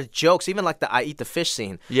lot of the jokes, even like the I eat the fish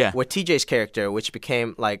scene with TJ's character, which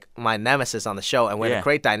became like my nemesis on the show and we had a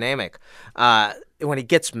great dynamic. When he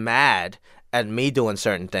gets mad at me doing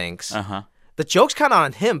certain things, the joke's kind of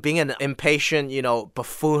on him being an impatient, you know,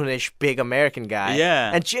 buffoonish, big American guy.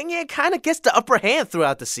 Yeah. And Jing Yang kind of gets the upper hand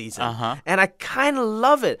throughout the season. And I kind of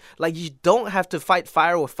love it. Like, you don't have to fight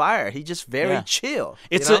fire with fire. He's just very chill.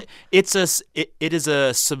 It is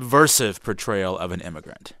a subversive portrayal of an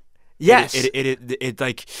immigrant. Yes. It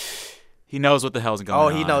like, he knows what the hell's going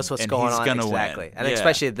on. Oh, he knows what's going on. Gonna exactly. Win. And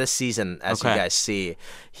especially this season, as you guys see,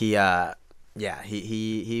 he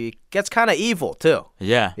gets kind of evil, too.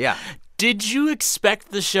 Yeah. Yeah. Did you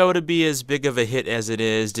expect the show to be as big of a hit as it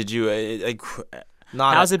is? Did you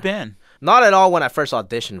how's it been? Not at all when I first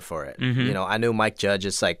auditioned for it. You know, I knew Mike Judge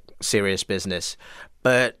is like serious business,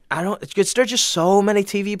 but there's just so many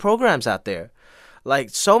TV programs out there.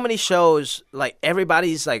 Like, so many shows, like,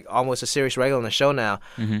 everybody's, like, almost a serious regular on the show now,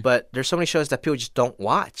 but there's so many shows that people just don't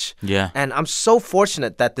watch. Yeah. And I'm so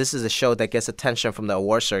fortunate that this is a show that gets attention from the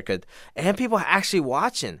award circuit, and people are actually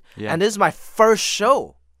watching. Yeah. And this is my first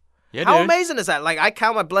show. Yeah, How dude. amazing is that? Like, I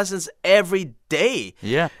count my blessings every day.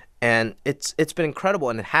 Yeah. And it's been incredible,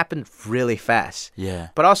 and it happened really fast. Yeah.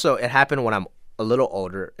 But also, it happened when I'm a little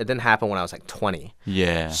older. It didn't happen when I was, like, 20.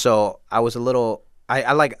 Yeah. So I was a little...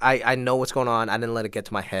 I know what's going on. I didn't let it get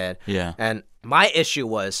to my head. Yeah. And my issue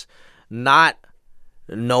was not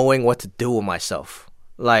knowing what to do with myself.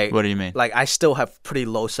 Like, what do you mean? Like, I still have pretty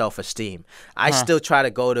low self-esteem. I still try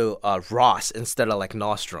to go to Ross instead of, like,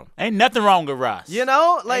 Nordstrom. Ain't nothing wrong with Ross. You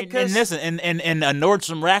know? Like, and listen, and a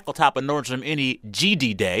Nordstrom rack will top a Nordstrom any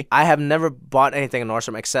GD day. I have never bought anything at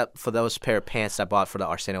Nordstrom except for those pair of pants I bought for the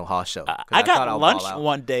Arsenio Hall show. I got lunch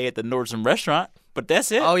one day at the Nordstrom restaurant, but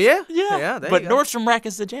that's it. Oh, yeah? Yeah. Yeah, there but you go. Nordstrom rack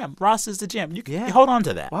is the jam. Ross is the jam. You can hold on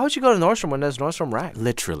to that. Why would you go to Nordstrom when there's Nordstrom rack?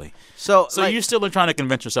 Literally. So like, you still are trying to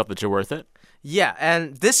convince yourself that you're worth it? Yeah,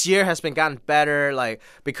 and this year has been gotten better, like,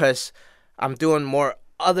 because I'm doing more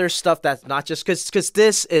other stuff that's not just because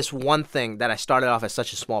this is one thing that I started off as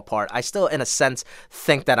such a small part. I still, in a sense,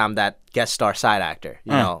 think that I'm that guest star side actor,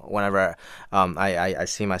 you know, whenever I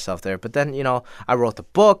see myself there. But then, you know, I wrote the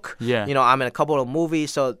book. Yeah. You know, I'm in a couple of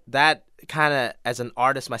movies, so that kind of, as an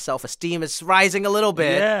artist, my self-esteem is rising a little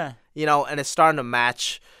bit. Yeah. You know, and it's starting to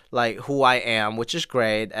match, like, who I am, which is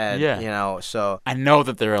great. And, you know, so. I know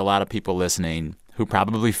that there are a lot of people listening who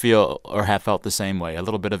probably feel or have felt the same way, a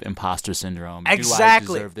little bit of imposter syndrome. Exactly.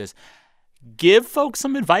 Do I deserve this? Give folks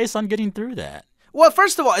some advice on getting through that. Well,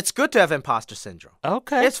 first of all, it's good to have imposter syndrome.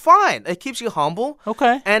 Okay. It's fine. It keeps you humble.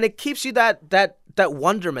 Okay. And it keeps you that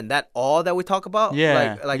wonderment, that awe that we talk about.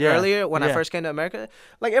 Yeah, Like yeah, earlier when I yeah. first came to America.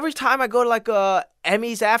 Like every time I go to like a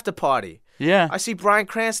Emmys after party, Yeah. I see Bryan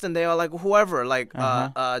Cranston there, or like whoever, like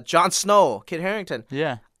Jon Snow, Kit Harington.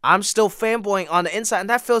 Yeah. I'm still fanboying on the inside, and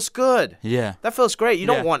that feels good. Yeah. That feels great. You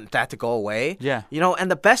Yeah. don't want that to go away. Yeah. You know, and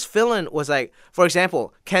the best feeling was like, for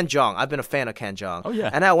example, Ken Jeong. I've been a fan of Ken Jeong. Oh, yeah.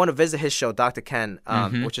 And I want to visit his show, Dr. Ken,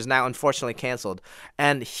 which is now unfortunately canceled.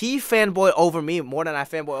 And he fanboyed over me more than I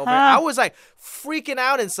fanboy over him. I was like freaking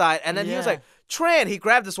out inside. And then he was Yeah. like, Tran, he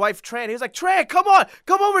grabbed his wife, Tran. He was like, Tran, come on,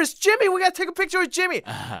 come over. It's Jimmy. We got to take a picture with Jimmy.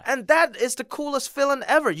 And that is the coolest feeling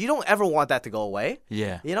ever. You don't ever want that to go away.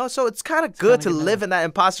 Yeah. You know, so it's kind of good to live in that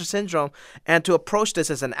imposter syndrome and to approach this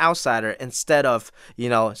as an outsider instead of, you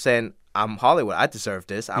know, saying, I'm Hollywood. I deserve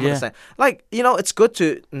this. I'm going to say, like, you know, it's good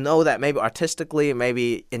to know that maybe artistically,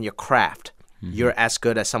 maybe in your craft, you're as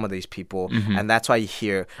good as some of these people. And that's why you're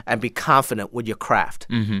here, and be confident with your craft.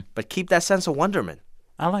 But keep that sense of wonderment.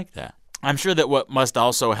 I like that. I'm sure that what must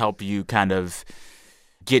also help you kind of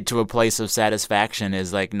get to a place of satisfaction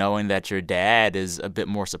is like knowing that your dad is a bit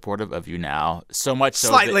more supportive of you now. So much so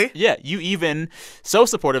Slightly. that, yeah, you even so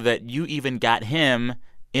supportive that you even got him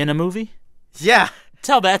in a movie. Yeah.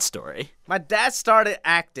 Tell that story. My dad started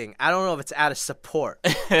acting. I don't know if it's out of support.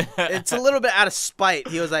 It's a little bit out of spite.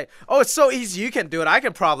 He was like, oh, it's so easy. You can do it. I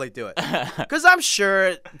can probably do it. Because I'm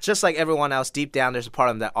sure, just like everyone else, deep down, there's a part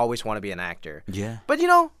of them that always want to be an actor. Yeah. But, you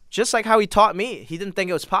know, just like how he taught me, he didn't think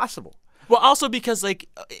it was possible. Well, also because like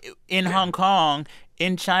in Hong Kong,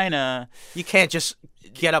 in China, You can't just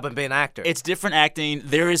get up and be an actor. it's different acting.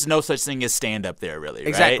 There is no such thing as stand-up there, really.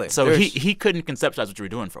 Exactly. Right? So There's- he couldn't conceptualize what you were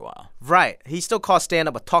doing for a while. Right. He still calls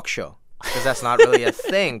stand-up a talk show. Because that's not really a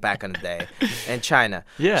thing back in the day in China.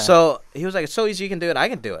 Yeah. So he was like, it's so easy, you can do it, I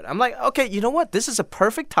can do it. I'm like, okay, you know what? This is a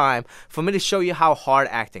perfect time for me to show you how hard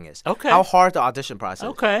acting is. Okay. How hard the audition process is.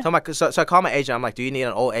 Okay. So I call my agent. I'm like, do you need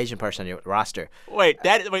an old Asian person on your roster? Wait,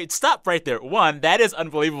 stop right there. One, that is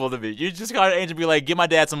unbelievable to me. You just call an agent and be like, give my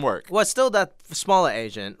dad some work. Well, it's still that smaller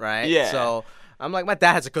agent, right? Yeah. So I'm like, my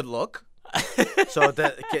dad has a good look. So,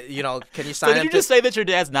 you know, can you sign So did him you to- just say that your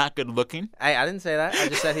dad's not good looking? I didn't say that. I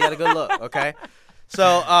just said he had a good look, okay?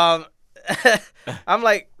 So, I'm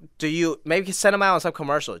like, do you maybe send him out on some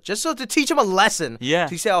commercial just so to teach him a lesson Yeah.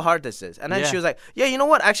 to see how hard this is? And then Yeah. she was like, yeah, you know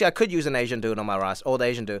what? Actually, I could use an Asian dude on my roster, old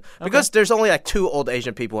Asian dude. Because there's only like 2 old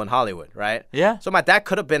Asian people in Hollywood, right? Yeah. So my dad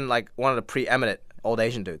could have been like one of the preeminent old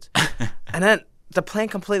Asian dudes. And then the plan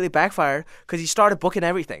completely backfired because he started booking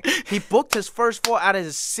everything. He booked his first 4 out of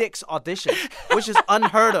his 6 auditions, which is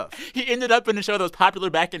unheard of. He ended up in a show that was popular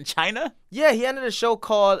back in China? Yeah, he ended a show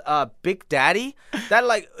called Big Daddy. That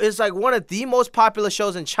like is like one of the most popular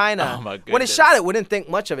shows in China. Oh, my When he goodness. shot it, we didn't think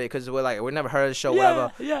much of it because we're like we never heard of the show, Yeah,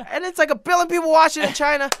 whatever. yeah. And it's like 1 billion people watching in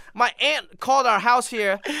China. My aunt called our house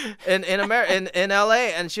here in America in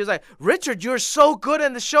LA, and she was like, "Richard, you're so good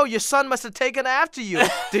in the show. Your son must have taken after you.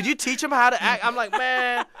 Did you teach him how to act?" I'm like,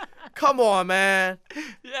 man. Come on, man.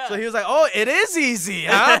 Yeah. So he was like, oh, it is easy,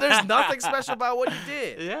 huh? There's nothing special about what you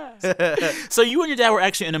did. Yeah. So you and your dad were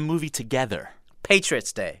actually in a movie together,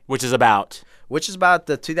 Patriots Day, which is about. which is about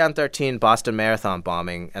the 2013 Boston Marathon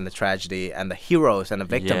bombing and the tragedy and the heroes and the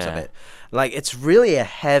victims of Yeah. it. Like, it's really a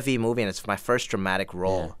heavy movie, and it's my first dramatic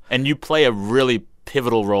role. And you play a really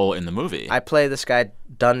pivotal role in the movie. I play this guy,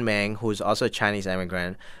 Dun Meng, who's also a Chinese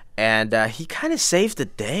immigrant. And he kind of saved the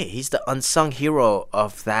day. He's the unsung hero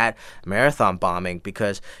of that marathon bombing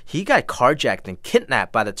because he got carjacked and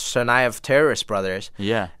kidnapped by the Tsarnaev terrorist brothers.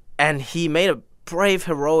 Yeah. And he made a brave,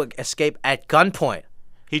 heroic escape at gunpoint.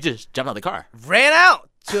 He just jumped out of the car. Ran out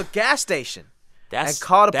to a gas station and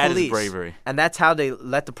called the that police. is bravery. And that's how they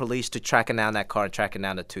led the police to tracking down that car and tracking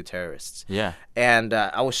down the 2 terrorists. Yeah. And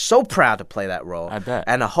I was so proud to play that role. I bet.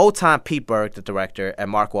 And the whole time, Pete Berg, the director, and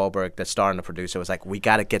Mark Wahlberg, the star and the producer, was like, we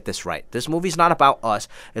got to get this right. This movie's not about us.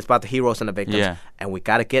 It's about the heroes and the victims. Yeah. And we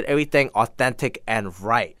got to get everything authentic and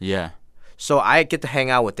right. Yeah. So I get to hang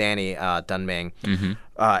out with Danny Dunming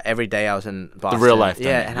every day I was in Boston. real life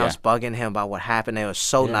Yeah, Dunming, and I was bugging him about what happened. It was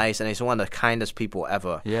so nice, and he's one of the kindest people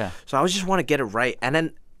ever. Yeah. So I just want to get it right. And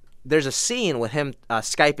then there's a scene with him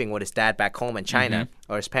Skyping with his dad back home in China,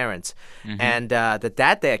 or his parents. And the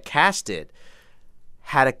dad they had casted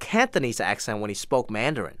had a Cantonese accent when he spoke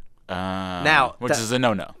Mandarin. Now, which is a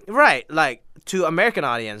no-no. Right, like to American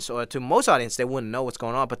audience or to most audience, they wouldn't know what's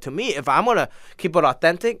going on. But to me, if I'm gonna keep it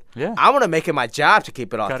authentic, Yeah. I'm gonna make it my job to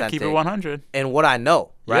keep it authentic. Gotta keep it 100. And what I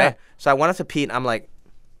know, right? Yeah. So I went up to Pete. And I'm like,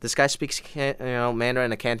 this guy speaks, Mandarin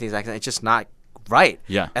in a Cantonese accent. It's just not right.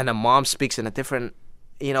 Yeah. And the mom speaks in a different,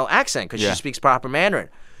 accent because Yeah. she speaks proper Mandarin.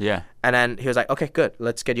 Yeah. And then he was like, okay, good.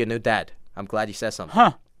 Let's get you a new dad. I'm glad you said something.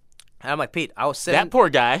 Huh. And I'm like, Pete, I was sitting. That poor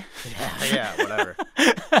guy. Yeah, whatever.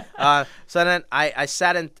 So then I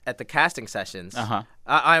sat in at the casting sessions. Uh-huh.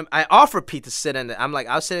 I offered Pete to sit in. I'm like,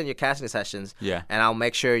 I'll sit in your casting sessions. Yeah. And I'll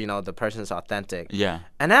make sure, the person is authentic. Yeah.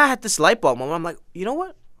 And then I had this light bulb moment. I'm like, you know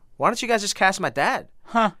what? Why don't you guys just cast my dad?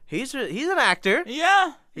 Huh. He's an actor.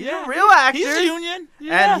 Yeah. He's a real actor. He's a union.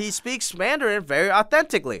 Yeah. And he speaks Mandarin very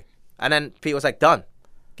authentically. And then Pete was like, done.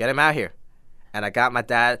 Get him out here. And I got my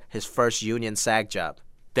dad his first union SAG job.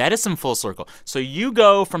 That is some full circle. So you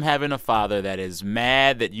go from having a father that is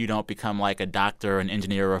mad that you don't become like a doctor, an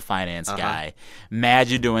engineer, or a finance guy, mad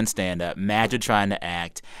you're doing stand-up, mad you're trying to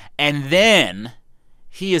act, and then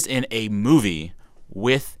he is in a movie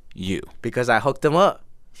with you. Because I hooked him up.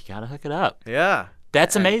 You got to hook it up. Yeah.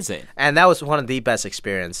 That's amazing. And that was one of the best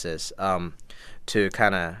experiences to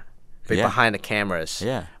kind of be behind the cameras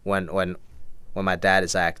when my dad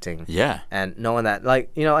is acting. Yeah. And knowing that,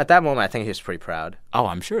 at that moment, I think he was pretty proud. Oh,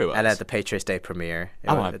 I'm sure he was. And at the Patriots Day premiere,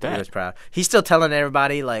 I bet. He was proud. He's still telling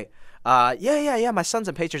everybody, yeah, my son's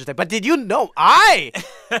in Patriots Day. But did you know I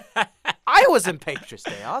was in Patriots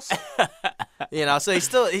Day also? So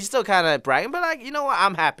he's still kind of bragging, but you know what?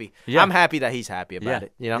 I'm happy. Yeah. I'm happy that he's happy about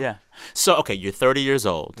it. Yeah. So, okay, you're 30 years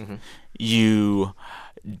old. Mm-hmm. You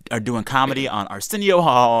are doing comedy on Arsenio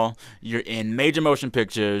Hall. You're in major motion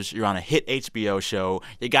pictures. You're on a hit HBO show.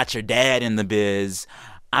 You got your dad in the biz.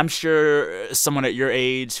 I'm sure someone at your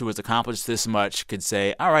age who has accomplished this much could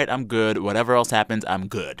say, all right, I'm good. Whatever else happens, I'm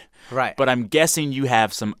good. Right. But I'm guessing you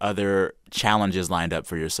have some other challenges lined up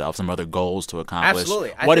for yourself, some other goals to accomplish.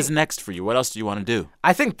 Absolutely. What is next for you? What else do you want to do?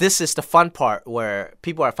 I think this is the fun part where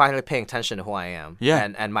people are finally paying attention to who I am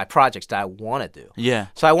and my projects that I want to do. Yeah.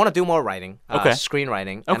 So I want to do more writing, Okay.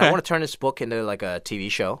 screenwriting, and I want to turn this book into like a TV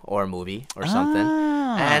show or a movie or something.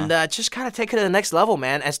 And just kind of take it to the next level,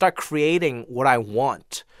 man, and start creating what I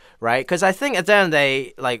want, right? Because I think at the end of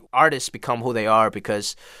the day, artists become who they are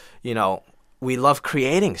because, we love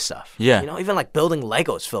creating stuff. Yeah. Even building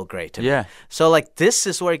Legos feel great to me. Yeah. So this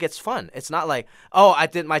is where it gets fun. It's not like, oh, I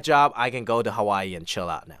did my job, I can go to Hawaii and chill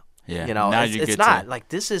out now. Yeah. It's not.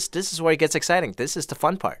 This is where it gets exciting. This is the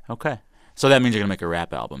fun part. Okay. So that means you're going to make a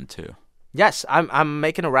rap album too. Yes, I'm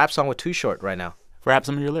making a rap song with Too Short right now. Rap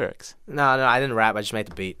some of your lyrics. No, I didn't rap. I just made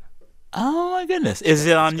the beat. Oh my goodness. Is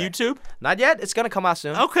it on YouTube? Not yet. It's going to come out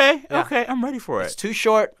soon. Okay. Yeah. Okay. I'm ready for it. It's Too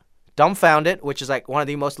Short, Dumbfounded, which is one of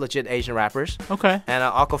the most legit Asian rappers. Okay. And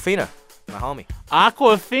Aquafina, my homie.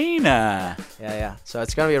 Aquafina. Yeah. So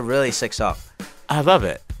it's going to be a really sick song. I love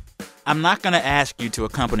it. I'm not going to ask you to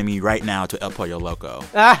accompany me right now to El Pollo Loco,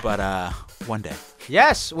 but one day.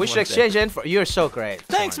 Yes, we should exchange info. You're so great.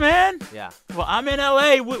 Thanks, man. Yeah. Well, I'm in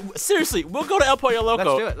L.A. Seriously, we'll go to El Pollo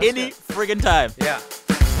Loco Let's do it. any friggin' time. Yeah.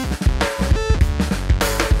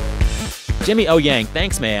 Jimmy O. Yang,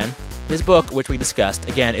 thanks, man. His book, which we discussed,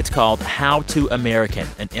 again, it's called How to American,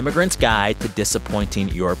 An Immigrant's Guide to Disappointing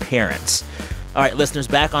Your Parents. All right, listeners,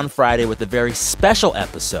 back on Friday with a very special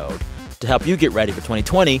episode. To help you get ready for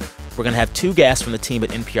 2020, we're going to have 2 guests from the team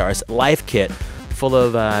at NPR's Life Kit, full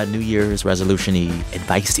of New Year's resolution-y,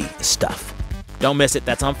 advice-y stuff. Don't miss it.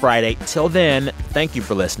 That's on Friday. Till then, thank you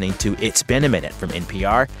for listening to It's Been a Minute from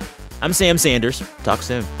NPR. I'm Sam Sanders. Talk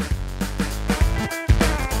soon.